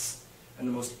insects, and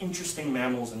the most interesting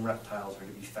mammals and reptiles are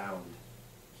to be found.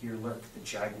 Here lurk the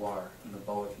jaguar and the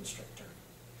boa constrictor.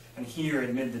 And here,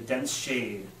 amid the dense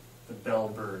shade, the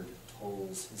bellbird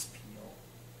tolls his peal.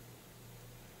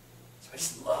 So I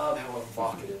just love how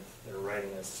evocative their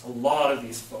writing is. A lot of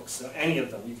these folks, so any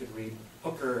of them, you could read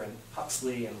Hooker and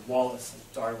Huxley and Wallace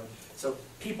and Darwin. So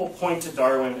people point to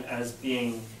Darwin as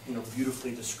being,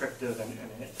 beautifully descriptive, and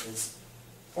his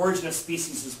Origin of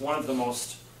Species is one of the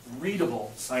most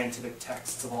readable scientific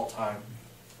texts of all time.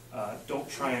 Don't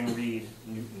try and read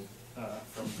Newton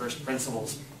from First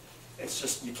Principles. It's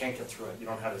just, you can't get through it. You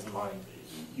don't have his mind.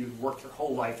 You've worked your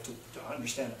whole life to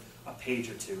understand a page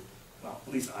or two. Well,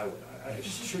 at least I would. I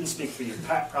shouldn't speak for you.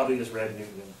 Pat probably has read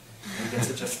Newton and gets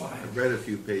it just fine. I've read a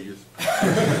few pages.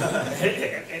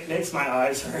 It makes my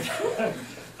eyes hurt.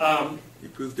 He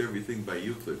proved everything by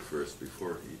Euclid first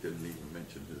before he didn't even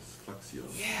mention his flexion.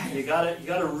 Yeah, you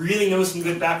gotta really know some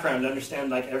good background to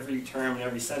understand like every term and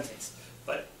every sentence.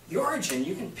 But the Origin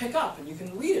you can pick up and you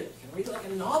can read it. You can read it like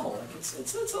a novel. Like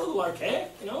it's a little archaic,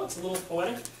 it's a little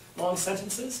poetic, long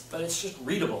sentences, but it's just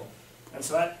readable. And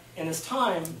so in his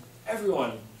time,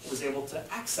 everyone was able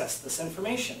to access this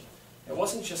information. It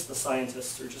wasn't just the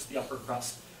scientists or just the upper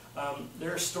crust.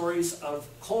 There are stories of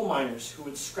coal miners who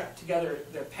would scrap together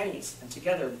their pennies and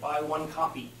together buy one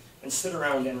copy and sit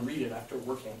around and read it after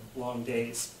working long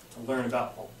days to learn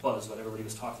about what was, what everybody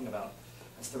was talking about.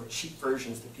 And so there were cheap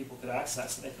versions that people could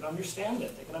access and they could understand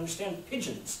it. They could understand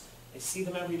pigeons. They see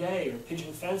them every day, or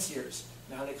pigeon fanciers,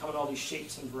 and how they come in all these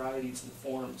shapes and varieties and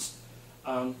forms.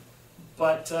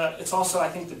 But it's also, I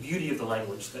think, the beauty of the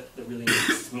language that really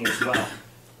interests me as well.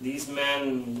 These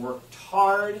men worked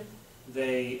hard,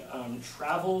 they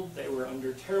traveled, they were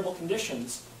under terrible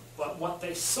conditions, but what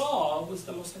they saw was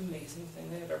the most amazing thing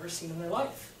they had ever seen in their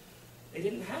life. They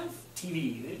didn't have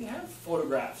TV, they didn't have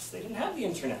photographs, they didn't have the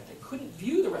internet, they couldn't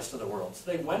view the rest of the world,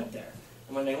 so they went there.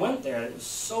 And when they went there, it was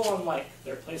so unlike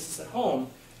their places at home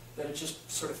that it just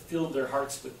sort of filled their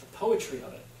hearts with the poetry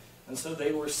of it. And so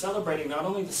they were celebrating not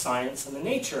only the science and the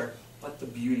nature, but the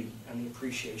beauty and the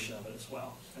appreciation of it as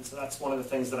well. And so that's one of the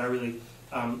things that I really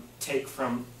take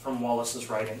from Wallace's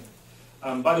writing.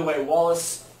 By the way,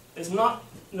 Wallace is not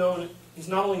known, he's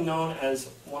not only known as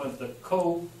one of the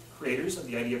co-creators of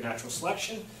the idea of natural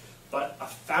selection, but a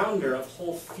founder of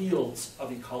whole fields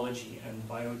of ecology and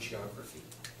biogeography.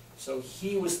 So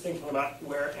he was thinking about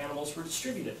where animals were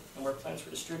distributed and where plants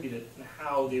were distributed and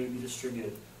how they would be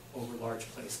distributed over large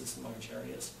places and large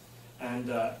areas.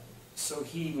 And so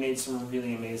he made some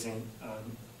really amazing,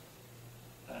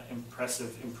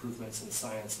 impressive improvements in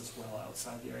science as well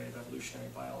outside the area of evolutionary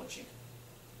biology.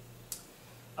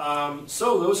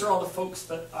 So those are all the folks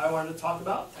that I wanted to talk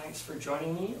about. Thanks for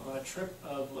joining me on a trip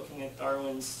of looking at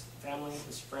Darwin's family,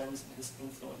 his friends, and his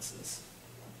influences.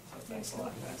 So thanks a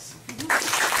lot, guys.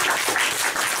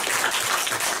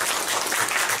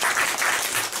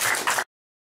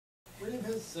 Were any of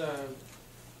his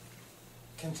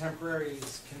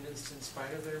contemporaries convinced in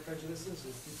spite of their prejudices?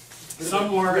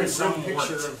 Some were and some picture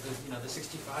weren't. of the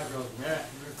 65-year-old better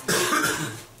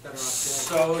off dead.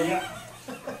 So yeah.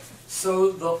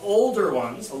 So the older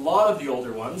ones, a lot of the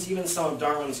older ones, even some of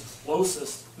Darwin's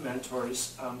closest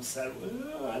mentors said,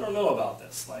 well, I don't know about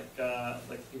this. Like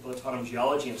people that taught him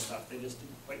geology and stuff, they just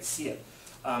didn't quite see it.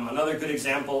 Another good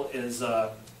example is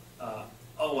Owen.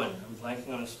 I'm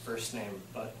blanking on his first name,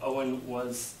 but Owen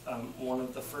was one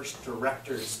of the first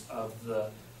directors of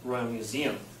the Royal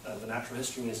Museum, the Natural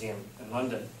History Museum in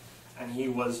London, and he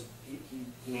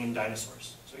named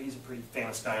dinosaurs. So he's a pretty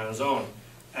famous guy on his own.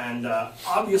 And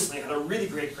obviously had a really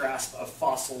great grasp of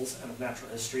fossils and of natural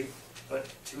history, but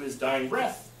to his dying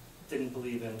breath, didn't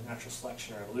believe in natural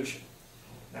selection or evolution.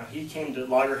 Now he came to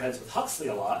loggerheads with Huxley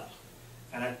a lot,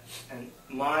 and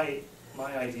my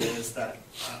idea is that,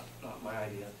 not my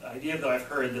idea, the idea that I've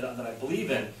heard that I believe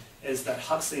in is that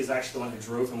Huxley is actually the one who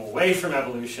drove him away from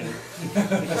evolution,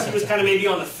 because he was kind of maybe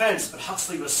on the fence, but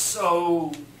Huxley was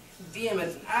so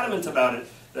vehement and adamant about it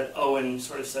that Owen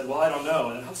sort of said, well, I don't know.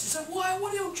 And then Huxley said, why,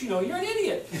 what don't you know? You're an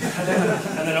idiot.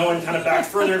 And then Owen kind of backed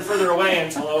further and further away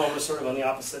until Owen was sort of on the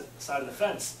opposite side of the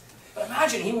fence. But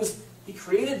imagine, he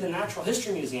created the Natural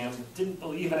History Museum but didn't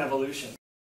believe in evolution.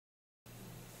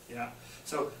 Yeah.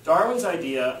 So Darwin's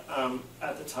idea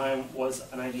at the time was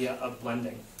an idea of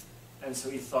blending. And so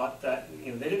he thought that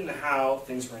they didn't know how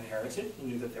things were inherited. He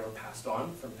knew that they were passed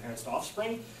on from parents to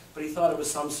offspring, but he thought it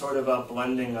was some sort of a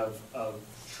blending of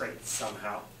traits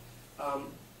somehow.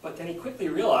 But then he quickly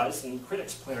realized, and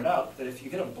critics pointed out, that if you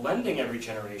get a blending every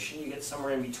generation, you get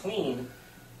somewhere in between,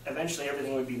 eventually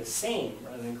everything would be the same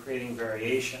rather than creating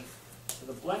variation. So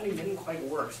the blending didn't quite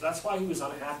work. So that's why he was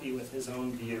unhappy with his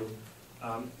own view.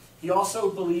 He also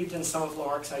believed in some of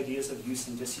Lamarck's ideas of use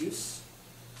and disuse.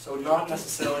 So not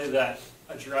necessarily that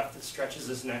a giraffe that stretches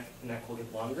his neck, the neck will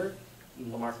get longer.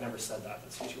 Lamarck never said that.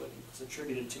 That's usually what was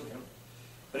attributed to him.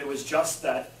 But it was just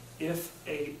that if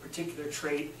a particular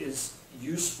trait is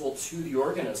useful to the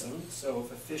organism, so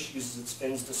if a fish uses its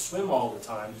fins to swim all the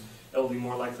time, it will be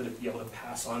more likely to be able to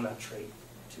pass on that trait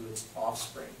to its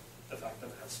offspring, the fact that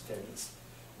it has fins.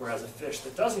 Whereas a fish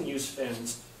that doesn't use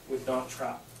fins would not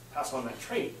pass on that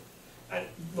trait. And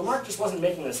Lamarck just wasn't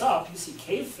making this up. You see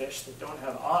cave fish that don't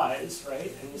have eyes,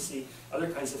 right? And you see other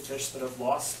kinds of fish that have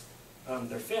lost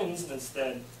their fins and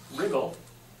instead wriggle.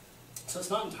 So it's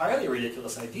not entirely a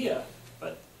ridiculous idea,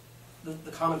 but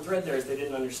the common thread there is they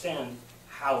didn't understand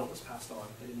how it was passed on.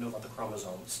 They didn't know about the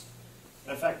chromosomes.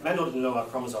 And in fact, Mendel didn't know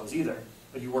about chromosomes either,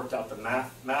 but he worked out the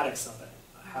mathematics of it,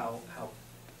 how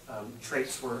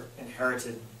traits were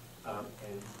inherited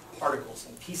in particles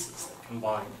and pieces that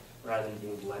combined rather than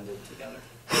being blended together.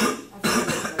 I've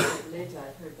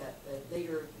heard that the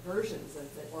later versions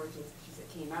of the origin species that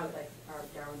came out, like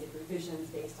Darwin did revisions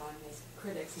based on his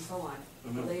critics and so on.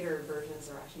 The later versions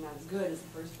are actually not as good as the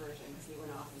first version because he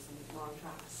went off in some wrong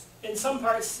tracks. In some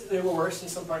parts they were worse, in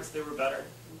some parts they were better.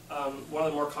 One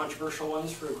of the more controversial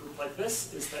ones for a group like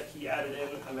this is that he added in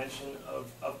a mention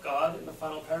of God in the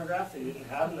final paragraph that he didn't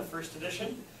have in the first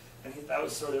edition, and that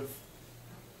was sort of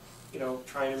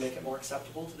trying to make it more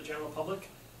acceptable to the general public.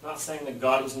 Not saying that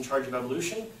God was in charge of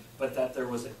evolution, but that there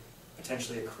was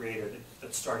potentially a creator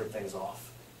that started things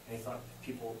off. And he thought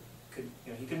people could,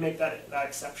 he could make that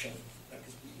exception,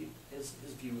 because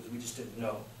his view was we just didn't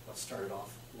know what started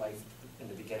off life in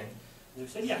the beginning. And they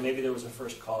said, yeah, maybe there was a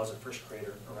first cause, a first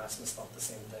creator. Erasmus thought the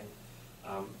same thing.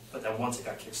 But then once it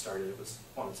got kick-started, it was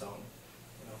on its own.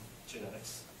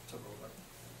 Genetics took over.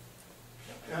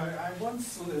 I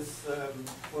once was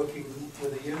working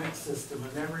with a Unix system,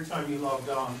 and every time you logged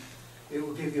on, it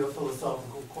would give you a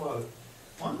philosophical quote.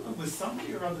 One of them was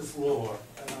somebody or other's law,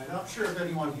 and I'm not sure if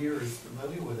anyone here is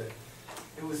familiar with it.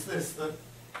 It was this, that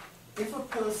if a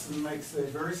person makes a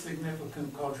very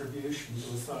significant contribution to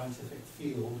a scientific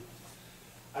field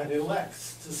and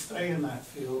elects to stay in that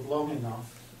field long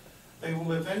enough, they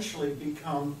will eventually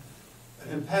become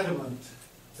an impediment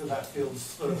to that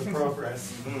field's further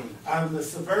progress. And the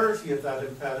severity of that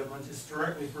impediment is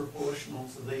directly proportional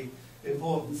to the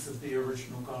importance of the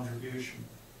original contribution.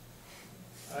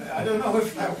 I don't know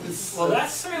if that was Well,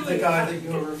 that's certainly the guy that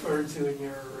you're referring to in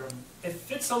your... It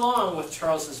fits along with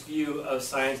Charles's view of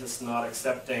scientists not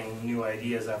accepting new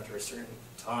ideas after a certain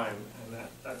time, and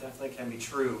that definitely can be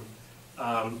true.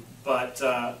 But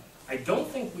I don't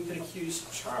think we could accuse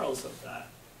Charles of that.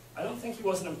 I don't think he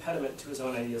was an impediment to his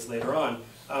own ideas later on,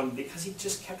 because he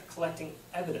just kept collecting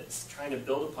evidence, trying to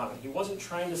build upon it. He wasn't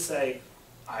trying to say,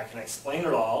 I can explain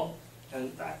it all,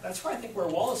 and that's where I think where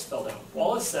Wallace fell down.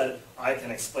 Wallace said, I can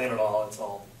explain it all, it's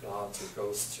all gods or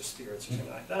ghosts or spirits or something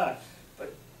like that.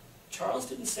 But Charles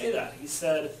didn't say that. He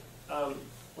said,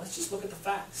 let's just look at the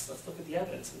facts, let's look at the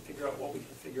evidence and figure out what we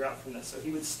can figure out from this. So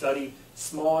he would study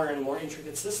smaller and more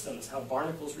intricate systems, how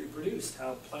barnacles reproduced,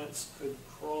 how plants could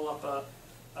crawl up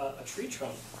a tree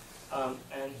trunk.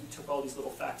 And he took all these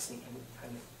little facts and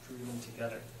kind of drew them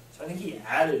together. So I think he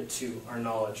added to our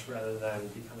knowledge rather than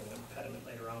becoming an impediment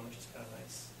later on, which is kind of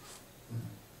nice.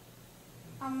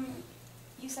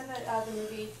 You said that the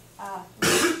movie on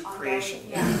Creation.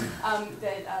 Darwin,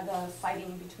 that the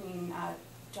fighting between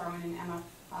Darwin and Emma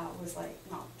was like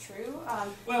not true.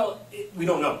 Well, we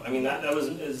don't know. I mean, that was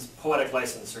his poetic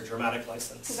license or dramatic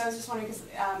license. Because I was just wondering, because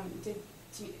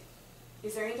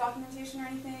is there any documentation or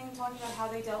anything talking about how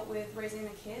they dealt with raising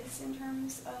the kids in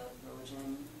terms of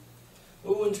religion?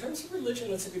 Oh, in terms of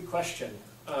religion, that's a good question.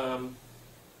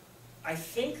 I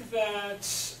think that,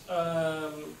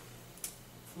 from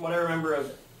what I remember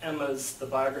of the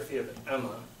biography of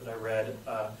Emma that I read,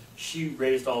 she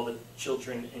raised all the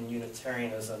children in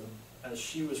Unitarianism as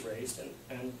she was raised,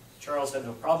 and Charles had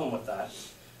no problem with that.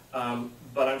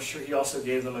 But I'm sure he also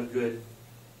gave them a good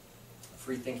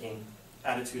free-thinking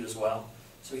attitude as well.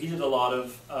 So he did a lot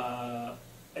of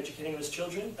educating his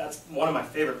children. That's one of my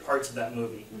favorite parts of that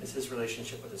movie, is his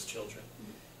relationship with his children.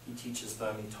 He teaches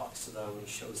them, he talks to them,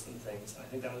 he shows them things. And I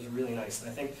think that was really nice. And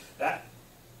I think that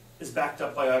is backed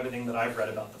up by everything that I've read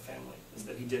about the family, is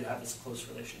that he did have this close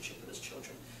relationship with his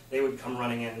children. They would come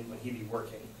running in when he'd be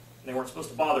working, and they weren't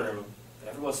supposed to bother him, but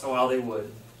every once in a while they would,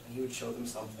 and he would show them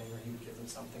something, or he would give them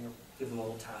something, or give them a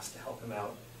little task to help him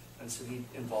out. And so he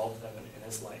involved them in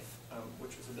his life,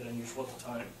 which was a bit unusual at the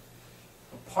time.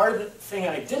 Part of the thing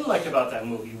I didn't like about that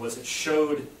movie was it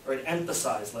showed, or it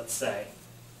emphasized, let's say,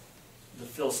 the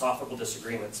philosophical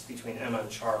disagreements between Emma and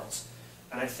Charles.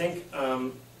 And I think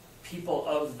people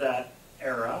of that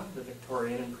era, the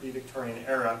Victorian and pre-Victorian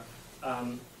era,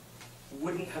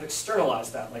 wouldn't have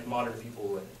externalized that like modern people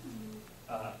would.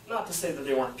 Not to say that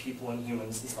they weren't people and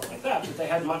humans and stuff like that, but they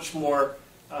had much more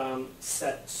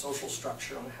set social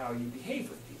structure on how you behave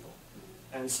with people.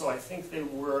 And so I think they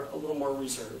were a little more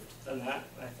reserved than that.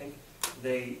 I think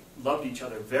they loved each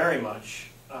other very much,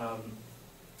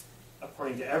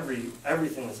 according to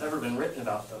everything that's ever been written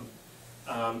about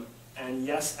them. And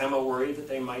yes, Emma worried that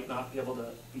they might not be able to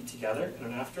be together in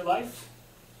an afterlife.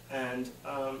 And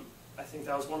I think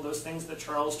that was one of those things that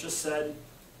Charles just said.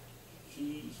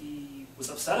 He was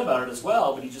upset about it as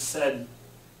well, but he just said,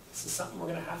 this is something we're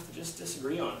going to have to just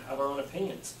disagree on, have our own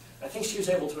opinions. I think she was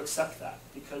able to accept that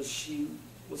because she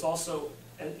was also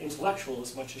an intellectual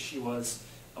as much as she was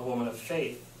a woman of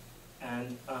faith.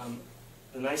 And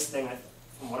the nice thing,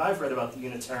 from what I've read about the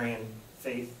Unitarian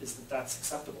faith, is that that's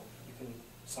acceptable.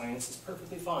 Science is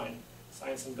perfectly fine.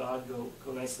 Science and God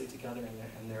go nicely together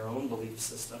in their own belief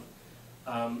system.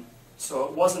 So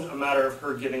it wasn't a matter of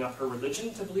her giving up her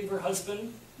religion to believe her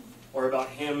husband, or about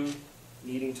him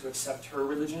needing to accept her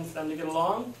religion for them to get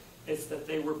along. It's that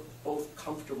they were both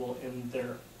comfortable in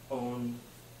their own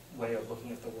way of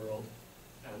looking at the world,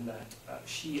 and that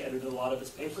she edited a lot of his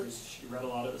papers, she read a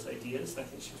lot of his ideas, and I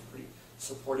think she was pretty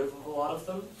supportive of a lot of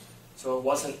them. So it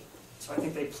wasn't, so I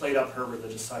think they played up her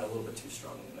religious side a little bit too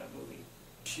strongly in that movie.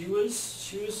 She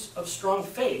was of strong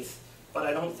faith, but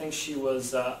I don't think she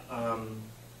was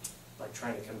like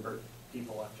trying to convert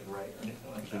people left and right or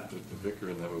anything like that. The vicar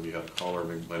in that movie had a collar,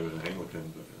 maybe might have been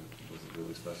Anglican, but it wasn't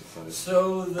really specified.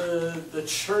 So the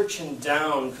church in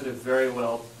Down could have very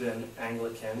well been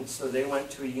Anglican. So they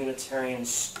went to a Unitarian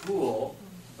school,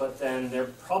 but then there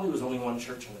probably was only one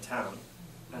church in the town,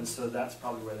 and so that's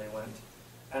probably where they went.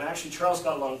 And actually, Charles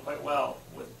got along quite well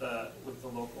with the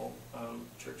local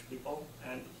church people,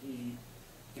 and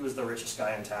he was the richest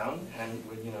guy in town, and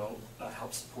would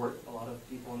help support a lot of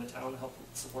people in the town, help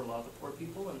support a lot of the poor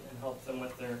people, and help them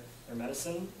with their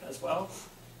medicine as well.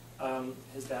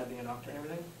 His dad being a doctor and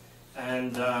everything,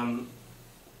 and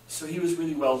so he was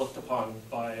really well looked upon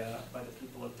by the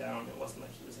people of Down. It wasn't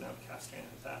like he was an outcast or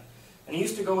anything like that. And he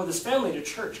used to go with his family to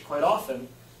church quite often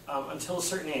until a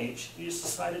certain age. He just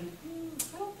decided,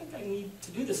 I don't think I need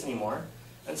to do this anymore.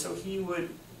 And so he would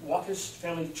walk his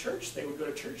family to church. They would go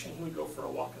to church, and he would go for a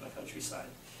walk in the countryside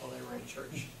while they were in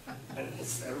church. And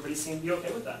everybody seemed to be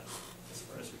okay with that, as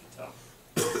far as we could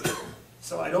tell.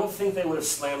 So I don't think they would have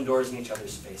slammed doors in each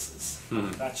other's faces.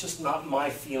 That's just not my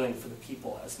feeling for the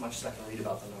people as much as I can read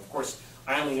about them. And of course,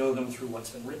 I only know them through what's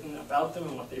been written about them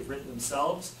and what they've written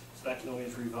themselves, so that I can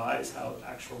always revise how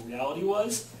actual reality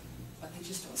was. But they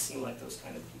just don't seem like those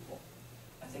kind of people.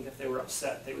 I think if they were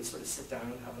upset, they would sort of sit down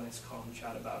and have a nice calm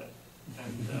chat about it,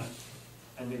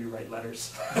 and maybe write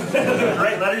letters. They would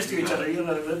write letters to each other, even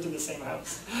though they lived in the same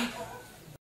house.